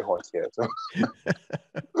it's very hot here. So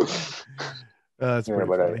That's yeah, pretty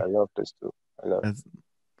but funny. I love this too. I love That's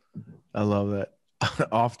I love that.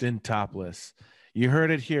 Often topless. You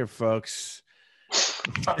heard it here, folks.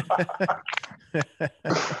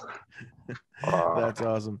 uh, That's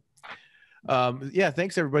awesome. Yeah,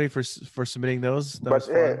 thanks everybody for submitting those. That was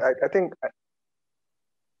but yeah, fun. I think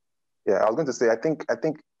yeah, I was going to say, I think,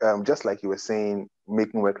 just like you were saying,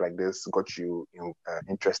 making work like this got you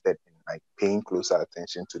interested in like paying closer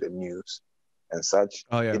attention to the news and such.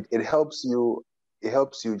 Oh yeah. It helps you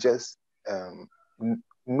just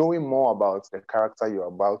knowing more about the character you're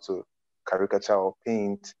about to caricature or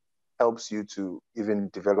paint helps you to even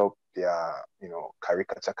develop their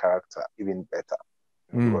caricature character even better.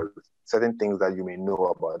 Mm, Because certain things that you may know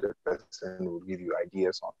about the person will give you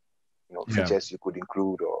ideas on yeah. features you could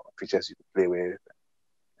include or features you could play with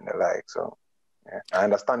and the like. So yeah, I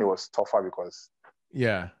understand it was tougher because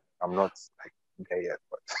Yeah. I'm not like there yet,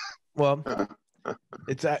 Well, but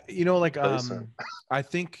it's like very soon. I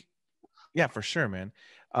think yeah, for sure, man.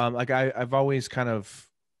 Like I've always kind of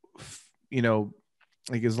you know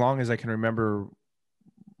like as long as I can remember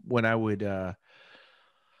when I would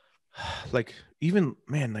like even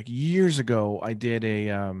man like years ago I did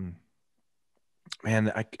a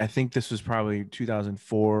man I think this was probably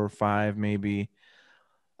 2004 or 5 maybe.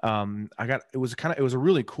 It was a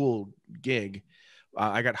really cool gig.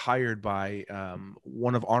 I got hired by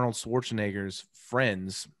one of Arnold Schwarzenegger's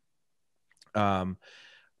friends, um,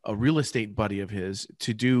 a real estate buddy of his,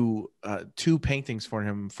 to do 2 paintings for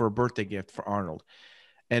him for a birthday gift for Arnold.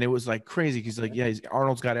 And it was like crazy because like yeah,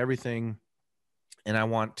 Arnold's got everything, and I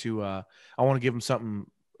want to give him something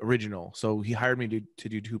original. So he hired me to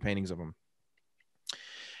do 2 paintings of him.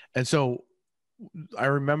 And so I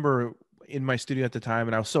remember in my studio at the time,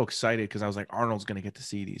 and I was so excited because I was like, Arnold's going to get to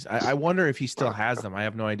see these. I wonder if he still has them. I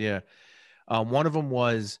have no idea. One of them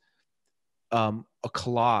was a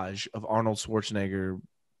collage of Arnold Schwarzenegger.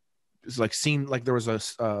 It's like seen like there was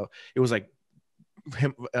it was like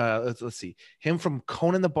him. Let's see, him from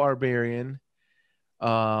Conan the Barbarian,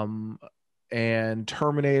 um, and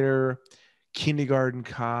Terminator, Kindergarten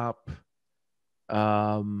Cop,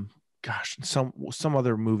 um, gosh, some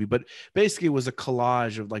other movie, but basically it was a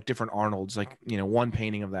collage of like different Arnolds, like one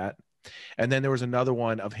painting of that, and then there was another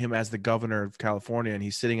one of him as the governor of California, and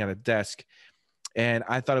he's sitting at a desk, and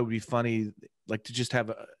I thought it would be funny, like to just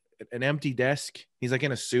have an empty desk. He's like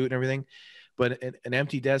in a suit and everything, but an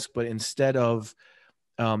empty desk, but instead of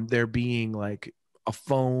there being like a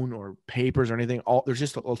phone or papers or anything, all there's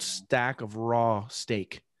just a stack of raw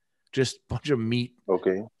steak just a bunch of meat.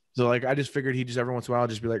 Okay. So like I just figured he just every once in a while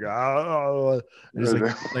just be like, oh, and just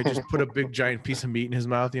like just put a big giant piece of meat in his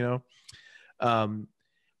mouth, you know.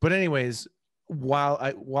 But anyways, while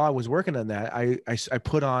I was working on that, I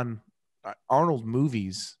put on Arnold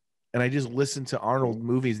movies, and I just listened to Arnold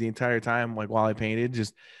movies the entire time, like while I painted,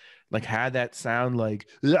 just like had that sound like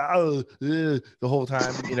the whole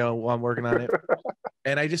time, you know, while I'm working on it.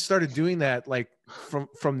 And I just started doing that like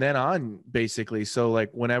from then on, basically. So like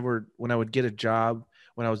when I would get a job,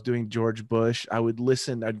 when I was doing George Bush, I would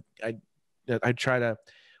listen. I'd try to.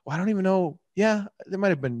 Well, I don't even know. Yeah, there might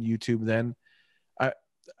have been YouTube then.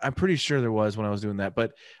 I'm pretty sure there was when I was doing that.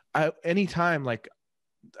 But anytime, like,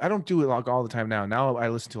 I don't do it like all the time now. Now I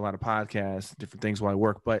listen to a lot of podcasts, different things while I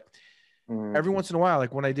work. But every once in a while,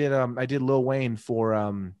 like when I did Lil Wayne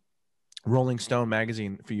for Rolling Stone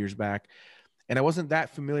magazine a few years back, and I wasn't that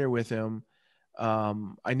familiar with him.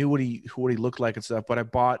 I knew what he looked like and stuff, but I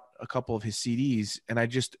bought a couple of his CDs, and I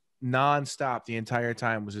just nonstop the entire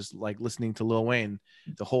time was just like listening to Lil Wayne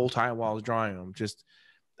the whole time while I was drawing him. Just,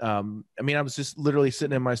 I mean, I was just literally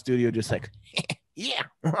sitting in my studio, just like, yeah,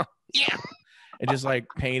 yeah, and just like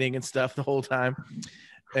painting and stuff the whole time.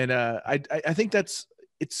 And I think it's,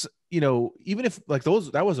 you know, even if like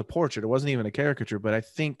that was a portrait, it wasn't even a caricature, but I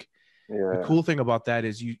think the cool thing about that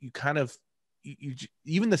is you kind of, you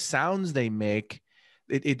even the sounds they make,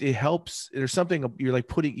 it helps. There's something you're like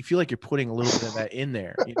you feel like you're putting a little bit of that in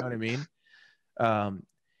there. You know what I mean? And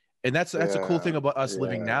that's a cool thing about us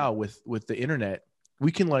living now with the internet.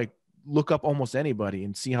 We can like look up almost anybody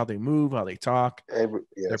and see how they move, how they talk,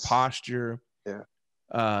 their posture. Yeah.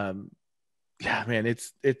 Yeah, man,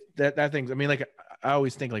 it's that thing. I mean, like I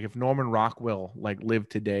always think like if Norman Rockwell like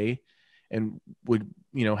lived today and would,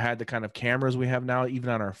 you know, had the kind of cameras we have now,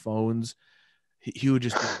 even on our phones, he would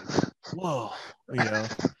just be like, whoa, you know.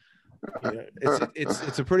 Yeah,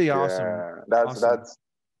 it's a pretty awesome.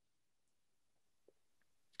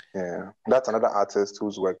 Yeah, that's another artist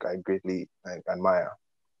whose work I greatly admire.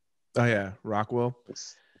 Oh yeah, Rockwell.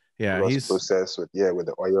 He's processed with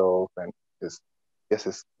the oil and the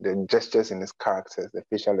gestures in his characters, the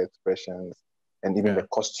facial expressions, and even the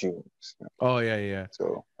costumes. Oh yeah.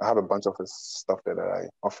 So I have a bunch of his stuff that I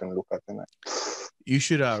often look at. And you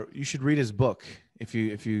should read his book if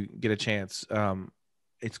you get a chance. I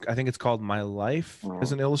think it's called My Life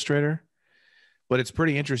as an Illustrator, but it's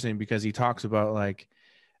pretty interesting because he talks about like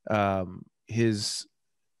his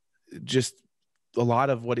just a lot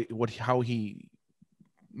of how he,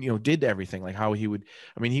 you know, did everything, like how he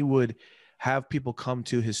would have people come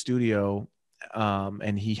to his studio,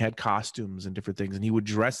 and he had costumes and different things, and he would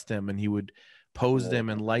dress them and he would pose them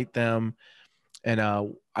and light them. And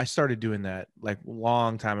I started doing that like a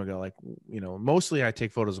long time ago. Like, you know, mostly I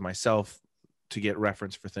take photos of myself to get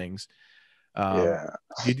reference for things. Do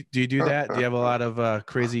you do that? Do you have a lot of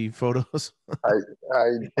crazy photos? I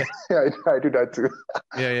do that too.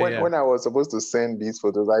 When I was supposed to send these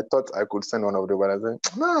photos, I thought I could send one of them, but I said,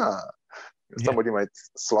 nah, somebody might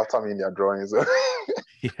slaughter me in their drawings.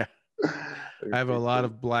 Yeah. I have a lot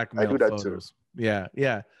of blackmail photos. Too.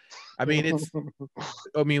 Yeah. I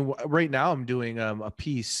mean, right now I'm doing a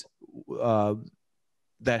piece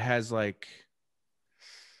that has like,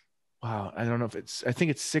 wow, I don't know if I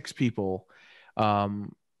think it's 6 people.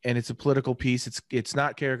 And it's a political piece. It's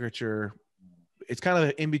not caricature. It's kind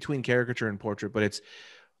of in between caricature and portrait, but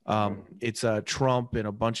it's Trump and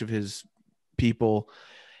a bunch of his people.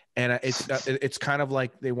 And it's kind of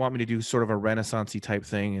like they want me to do sort of a Renaissance-y type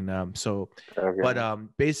thing. And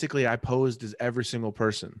but basically I posed as every single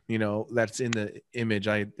person, you know, that's in the image.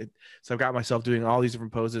 So I've got myself doing all these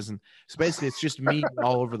different poses. And so basically it's just me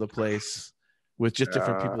all over the place with just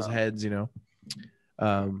different people's heads, you know?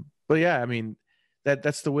 But yeah, I mean,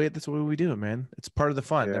 that's the way we do it, man. It's part of the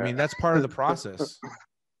fun. I mean, that's part of the process.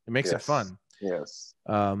 It makes it fun. Yes.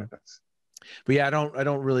 But yeah, I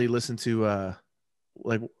don't really listen to,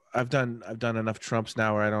 like I've done enough Trumps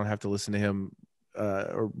now where I don't have to listen to him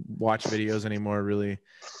or watch videos anymore, really.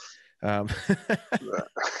 And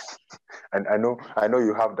I know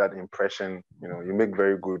you have that impression. You know, you make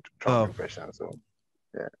very good Trump impressions. So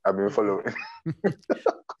yeah, I've been following.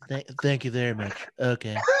 Thank you very much.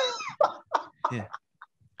 Okay. Yeah.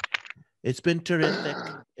 It's been terrific.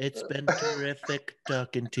 It's been terrific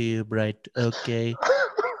talking to you, Bright. Okay.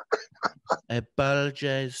 I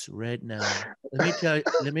apologize right now. Let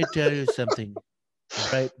me tell you something,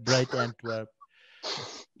 Bright Antwerp.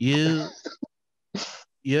 You're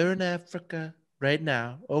in Africa right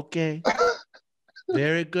now, okay?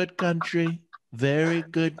 Very good country, very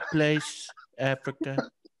good place, Africa.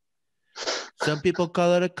 Some people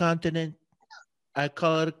call it a continent. I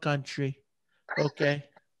call it a country, okay?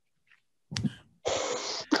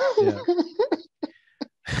 Yeah.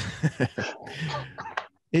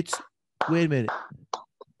 Wait a minute.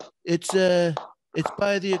 It's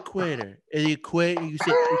by the equator. The equator. You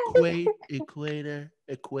said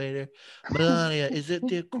equator. Melania, is it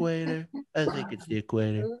the equator? I think it's the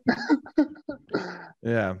equator.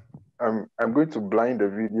 Yeah. I'm going to blind the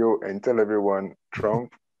video and tell everyone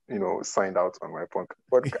Trump, signed out on my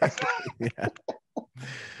podcast. Yeah.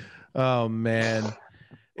 Oh man,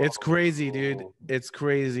 it's crazy, dude. It's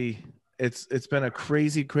crazy. It's been a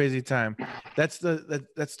crazy time. That's the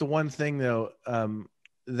one thing though.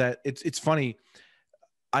 That it's funny.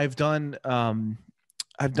 I've done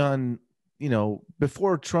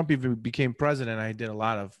before Trump even became president, I did a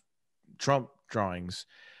lot of Trump drawings.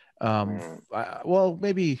 Well,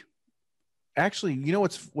 maybe actually,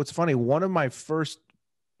 what's funny? One of my first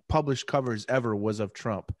published covers ever was of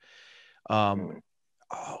Trump.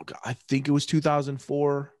 I think it was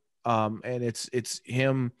 2004. And it's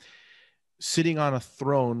him sitting on a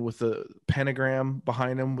throne with a pentagram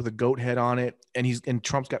behind him with a goat head on it, and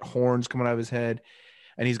Trump's got horns coming out of his head,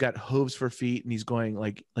 and he's got hooves for feet, and he's going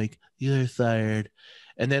like you're fired,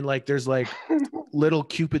 and then like there's like little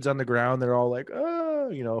cupids on the ground. They're all like,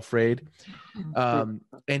 oh, afraid.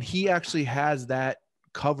 And he actually has that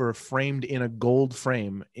cover framed in a gold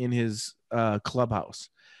frame in his clubhouse,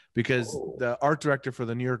 because the art director for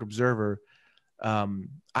the New York Observer,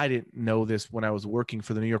 I didn't know this when I was working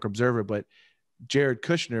for the New York Observer, but Jared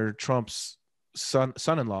Kushner, Trump's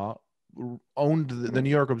son-in-law, owned the New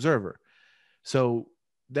York Observer. So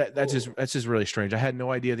that's just really strange. I had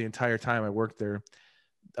no idea the entire time I worked there.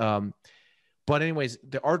 But anyways,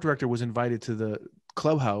 the art director was invited to the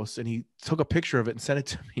clubhouse, and he took a picture of it and sent it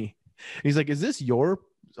to me. And he's like, "Is this your?"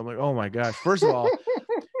 I'm like, "Oh my gosh!" First of all,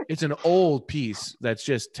 it's an old piece that's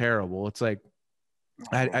just terrible. It's like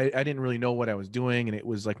I didn't really know what I was doing, and it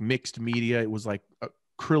was like mixed media. It was like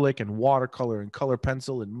acrylic and watercolor and color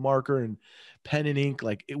pencil and marker and pen and ink.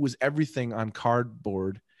 Like it was everything on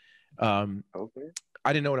cardboard. Okay.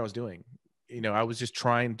 I didn't know what I was doing. I was just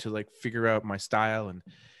trying to like figure out my style, and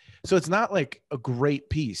so it's not like a great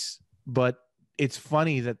piece, but it's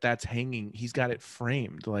funny that that's hanging. He's got it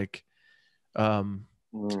framed like him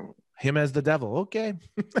as the devil. Okay.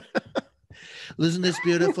 Isn't this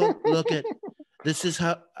beautiful? Look at this is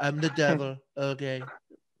how I'm the devil. Okay.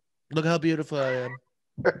 Look how beautiful I am.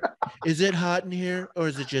 Is it hot in here, or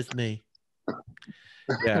is it just me?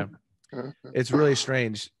 Yeah. It's really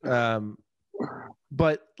strange.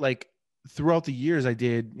 But like throughout the years I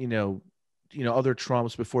did, other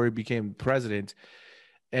Trumps before he became president.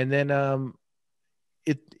 And then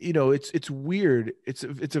it's weird. It's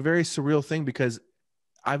a very surreal thing, because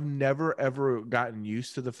I've never ever gotten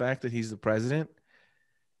used to the fact that he's the president.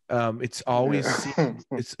 It's always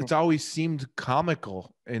it's always seemed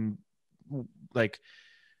comical and like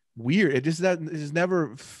weird. It has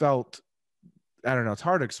never felt, I don't know, it's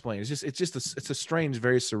hard to explain. It's a strange,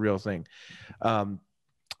 very surreal thing.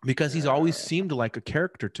 Because he's always seemed like a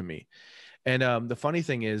character to me. And the funny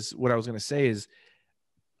thing is, what I was going to say is,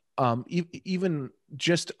 even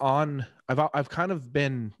just on, I've kind of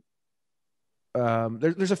been,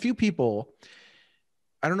 there's a few people,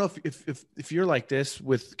 I don't know if you're like this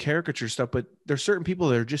with caricature stuff, but there's certain people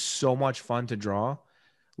that are just so much fun to draw,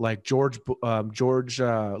 like George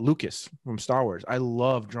Lucas from Star Wars. I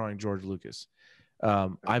love drawing George Lucas.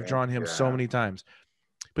 I've drawn him so many times.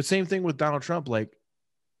 But same thing with Donald Trump. Like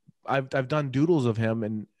I've done doodles of him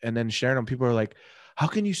and then shared them. People are like, "How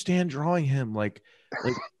can you stand drawing him?" Like,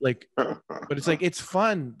 but it's like, it's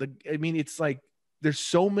fun. It's like there's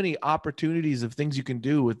so many opportunities of things you can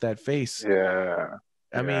do with that face. Yeah.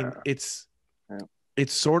 I mean, it's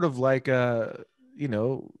sort of like it's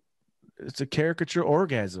a caricature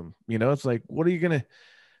orgasm. It's like, what are you gonna,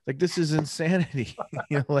 like, this is insanity.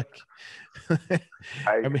 Like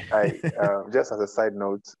I just as a side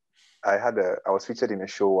note, I was featured in a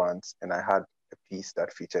show once, and I had a piece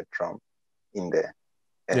that featured Trump in there.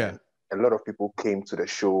 And a lot of people came to the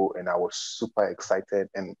show, and I was super excited.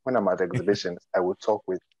 And when I'm at exhibitions, I will talk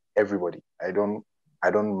with everybody. I don't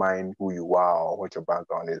mind who you are or what your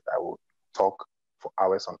background is. I will talk for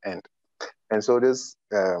hours on end. And so this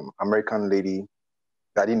American lady,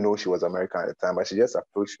 I didn't know she was American at the time, but she just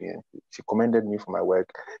approached me and she commended me for my work.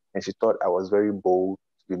 And she thought I was very bold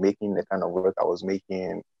to be making the kind of work I was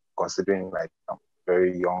making, considering like I'm a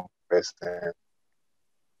very young person.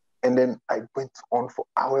 And then I went on for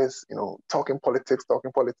hours, talking politics.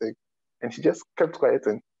 And she just kept quiet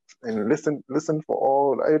and listened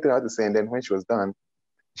for everything I had to say. And then when she was done,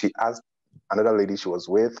 she asked another lady she was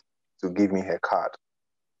with to give me her card.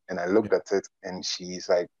 And I looked at it, and she's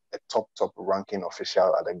like, a top ranking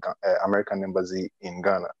official at the American embassy in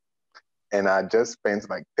Ghana. And I just spent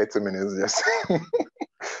like 30 minutes just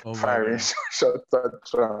firing shots at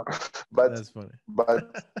her. But that's funny.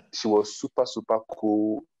 But she was super, super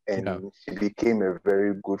cool, and she became a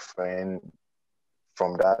very good friend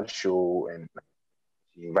from that show. And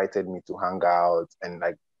she invited me to hang out, and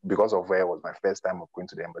like because of her, it was my first time of going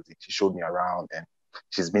to the embassy. She showed me around, and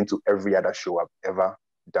she's been to every other show I've ever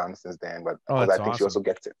done since then. But because I think she also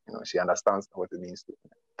gets it, she understands what it means to.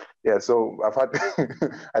 Yeah, so I've had.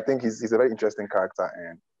 I think he's a very interesting character,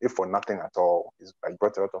 and if for nothing at all, he's like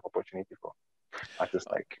brought a lot of opportunity for artists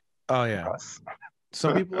like us.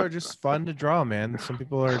 Some people are just fun to draw, man. Some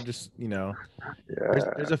people are just,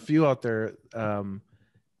 there's a few out there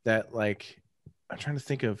that like, I'm trying to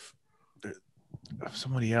think of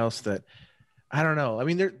somebody else that I don't know. I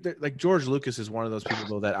mean, they're like George Lucas is one of those people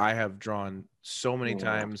though that I have drawn so many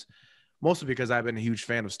times, mostly because I've been a huge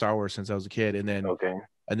fan of Star Wars since I was a kid. And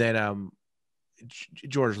then,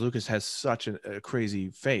 George Lucas has such a crazy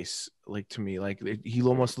face, like to me, like he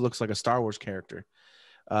almost looks like a Star Wars character.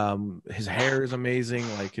 His hair is amazing,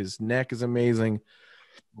 like his neck is amazing.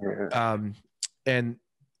 And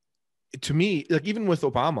to me, like even with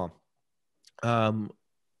Obama,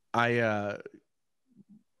 I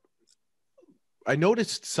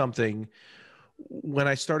noticed something when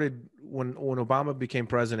Obama became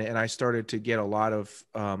president, and I started to get a lot of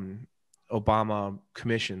Obama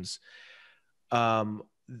commissions.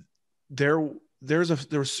 There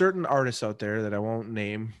were certain artists out there that I won't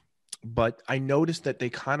name, but I noticed that they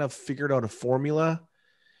kind of figured out a formula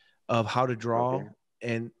of how to draw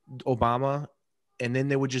and Obama, and then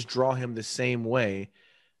they would just draw him the same way,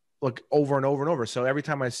 like over and over and over. So every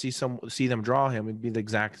time I see them draw him, it'd be the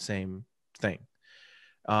exact same thing.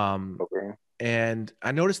 And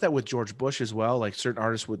I noticed that with George Bush as well. Like certain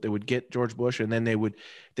artists would get George Bush, and then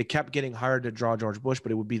they kept getting hired to draw George Bush,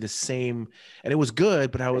 but it would be the same, and it was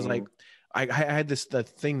good. But I was like, I had the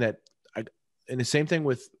thing that and the same thing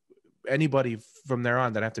with anybody from there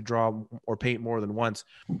on that I have to draw or paint more than once.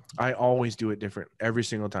 I always do it different every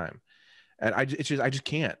single time, and I just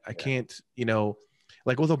can't. I can't.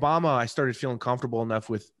 Like with Obama, I started feeling comfortable enough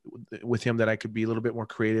with him that I could be a little bit more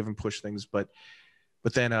creative and push things, but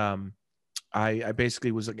then I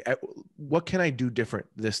basically was like, what can I do different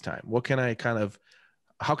this time?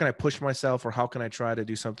 How can I push myself, or how can I try to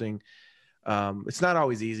do something? It's not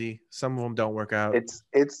always easy. Some of them don't work out.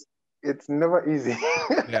 It's never easy.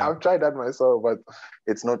 I've tried that myself, but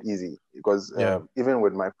it's not easy because even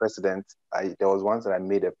with my president, there was once that I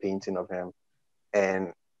made a painting of him,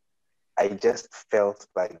 and I just felt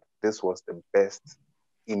like this was the best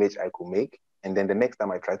image I could make. And then the next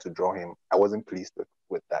time I tried to draw him, I wasn't pleased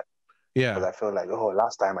with that. Yeah. Because I felt like,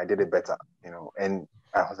 last time I did it better, and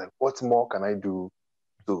I was like, what more can I do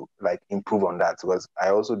to like improve on that? Because I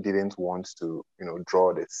also didn't want to,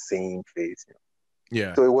 draw the same face.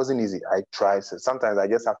 Yeah. So it wasn't easy. I tried. So sometimes I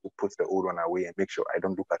just have to put the old one away and make sure I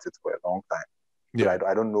don't look at it for a long time. Yeah. So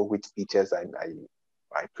I don't know which features I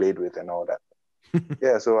played with and all that.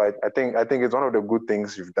 Yeah. So I think it's one of the good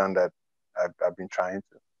things you've done that I've been trying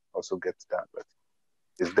to also get done, but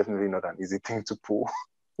it's definitely not an easy thing to pull.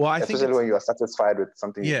 Well, especially when you are satisfied with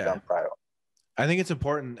something you've done prior. I think it's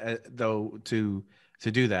important though to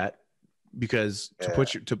do that because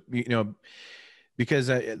because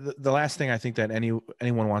the last thing I think that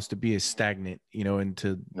anyone wants to be is stagnant, and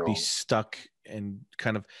to be stuck and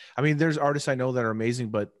kind of. I mean, there's artists I know that are amazing,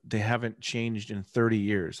 but they haven't changed in 30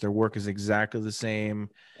 years. Their work is exactly the same,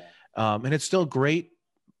 and it's still great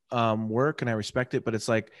work, and I respect it. But it's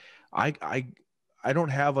like I don't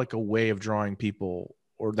have like a way of drawing people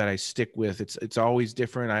or that I stick with. It's always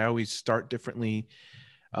different. I always start differently.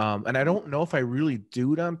 And I don't know if I really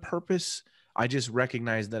do it on purpose. I just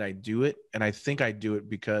recognize that I do it. And I think I do it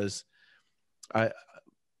because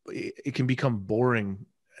it can become boring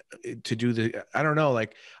to do I don't know.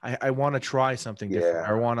 Like I want to try something different.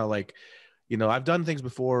 I want to I've done things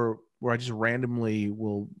before where I just randomly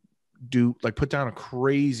will put down a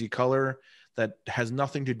crazy color that has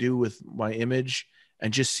nothing to do with my image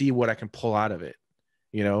and just see what I can pull out of it.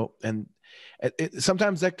 And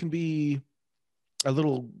sometimes that can be a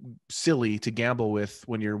little silly to gamble with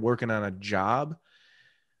when you're working on a job.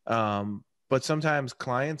 But sometimes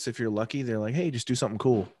clients, if you're lucky, they're like, hey, just do something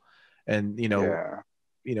cool. And,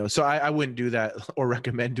 so I wouldn't do that or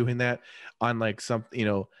recommend doing that on like something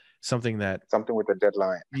with a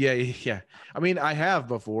deadline. Yeah. I mean, I have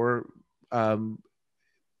before,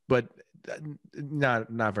 but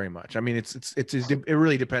not very much. I mean, it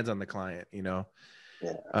really depends on the client,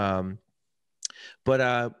 Yeah.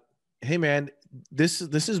 But hey man, this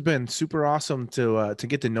has been super awesome to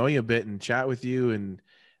get to know you a bit and chat with you. And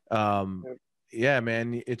yeah,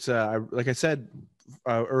 man, it's like I said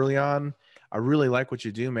early on, I really like what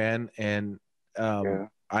you do, man. And I'm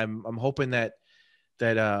hoping that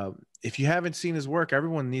if you haven't seen his work,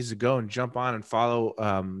 everyone needs to go and jump on and follow.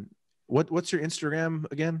 What's your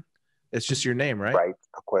Instagram again? It's just your name, right?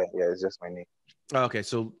 Ackwerh. Yeah, it's just my name. Okay,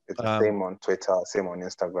 so it's the same on Twitter, same on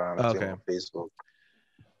Instagram, same on Facebook.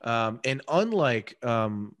 And unlike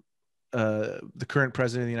the current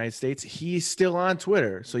president of the United States, he's still on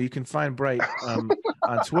Twitter, so you can find Bright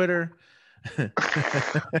on Twitter.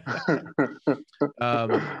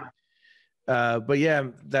 But yeah,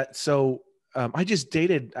 that so. I just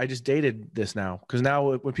dated this now, because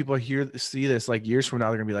now when people see this like years from now,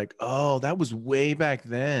 they're gonna be like, oh, that was way back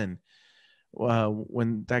then,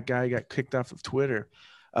 when that guy got kicked off of Twitter.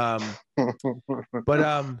 But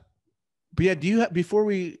yeah, before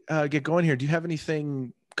we get going here, do you have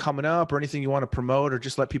anything coming up or anything you want to promote, or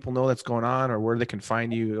just let people know that's going on, or where they can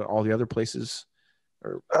find you, all the other places?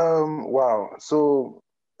 Wow. So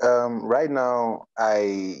right now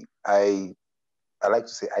I like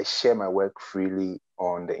to say I share my work freely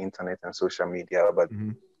on the internet and social media, but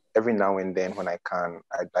every now and then when I can,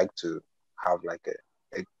 I'd like to have like a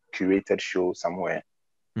curated show somewhere,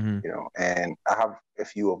 you know, and I have a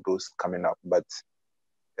few of those coming up, but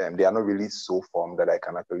they are not really so formed that I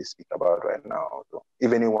can actually speak about right now. So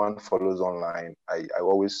if anyone follows online, I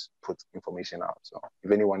always put information out. So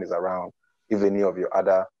if anyone is around, if any of your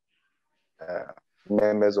other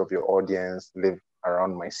members of your audience live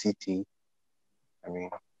around my city, I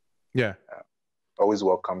mean, yeah, always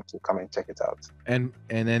welcome to come and check it out. And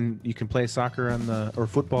then you can play soccer or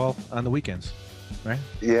football on the weekends, right?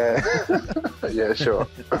 Yeah, yeah, sure.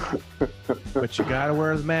 But you gotta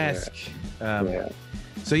wear the mask.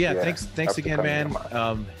 So thanks again, man.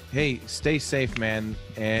 Hey, stay safe, man.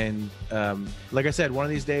 And like I said, one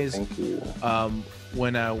of these days, thank you.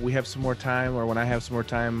 When we have some more time, or when I have some more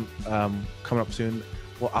time coming up soon,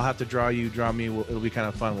 well, I'll have to draw you, draw me. It'll be kind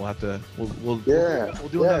of fun. We'll do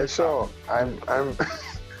it. Sure. I'm.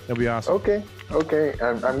 It'll be awesome. Okay.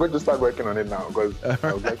 I'm going to start working on it now, because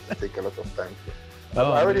I would like to take a lot of time. I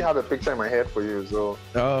already have a picture in my head for you, so.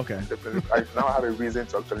 Oh, okay. Definitely, I now have a reason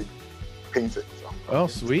to actually paint it. So. Oh,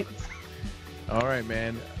 sweet. All right,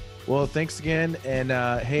 man. Well, thanks again, and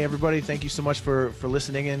hey, everybody, thank you so much for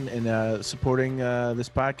listening in and supporting this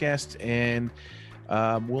podcast, and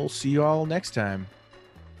we'll see you all next time.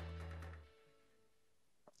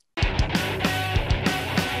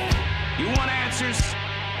 You want answers?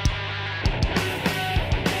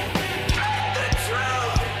 The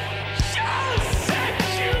truth shall set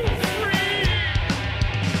you free.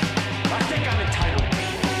 I think I'm entitled.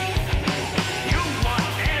 You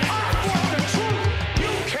want answers? I want the truth.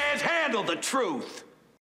 You can't handle the truth.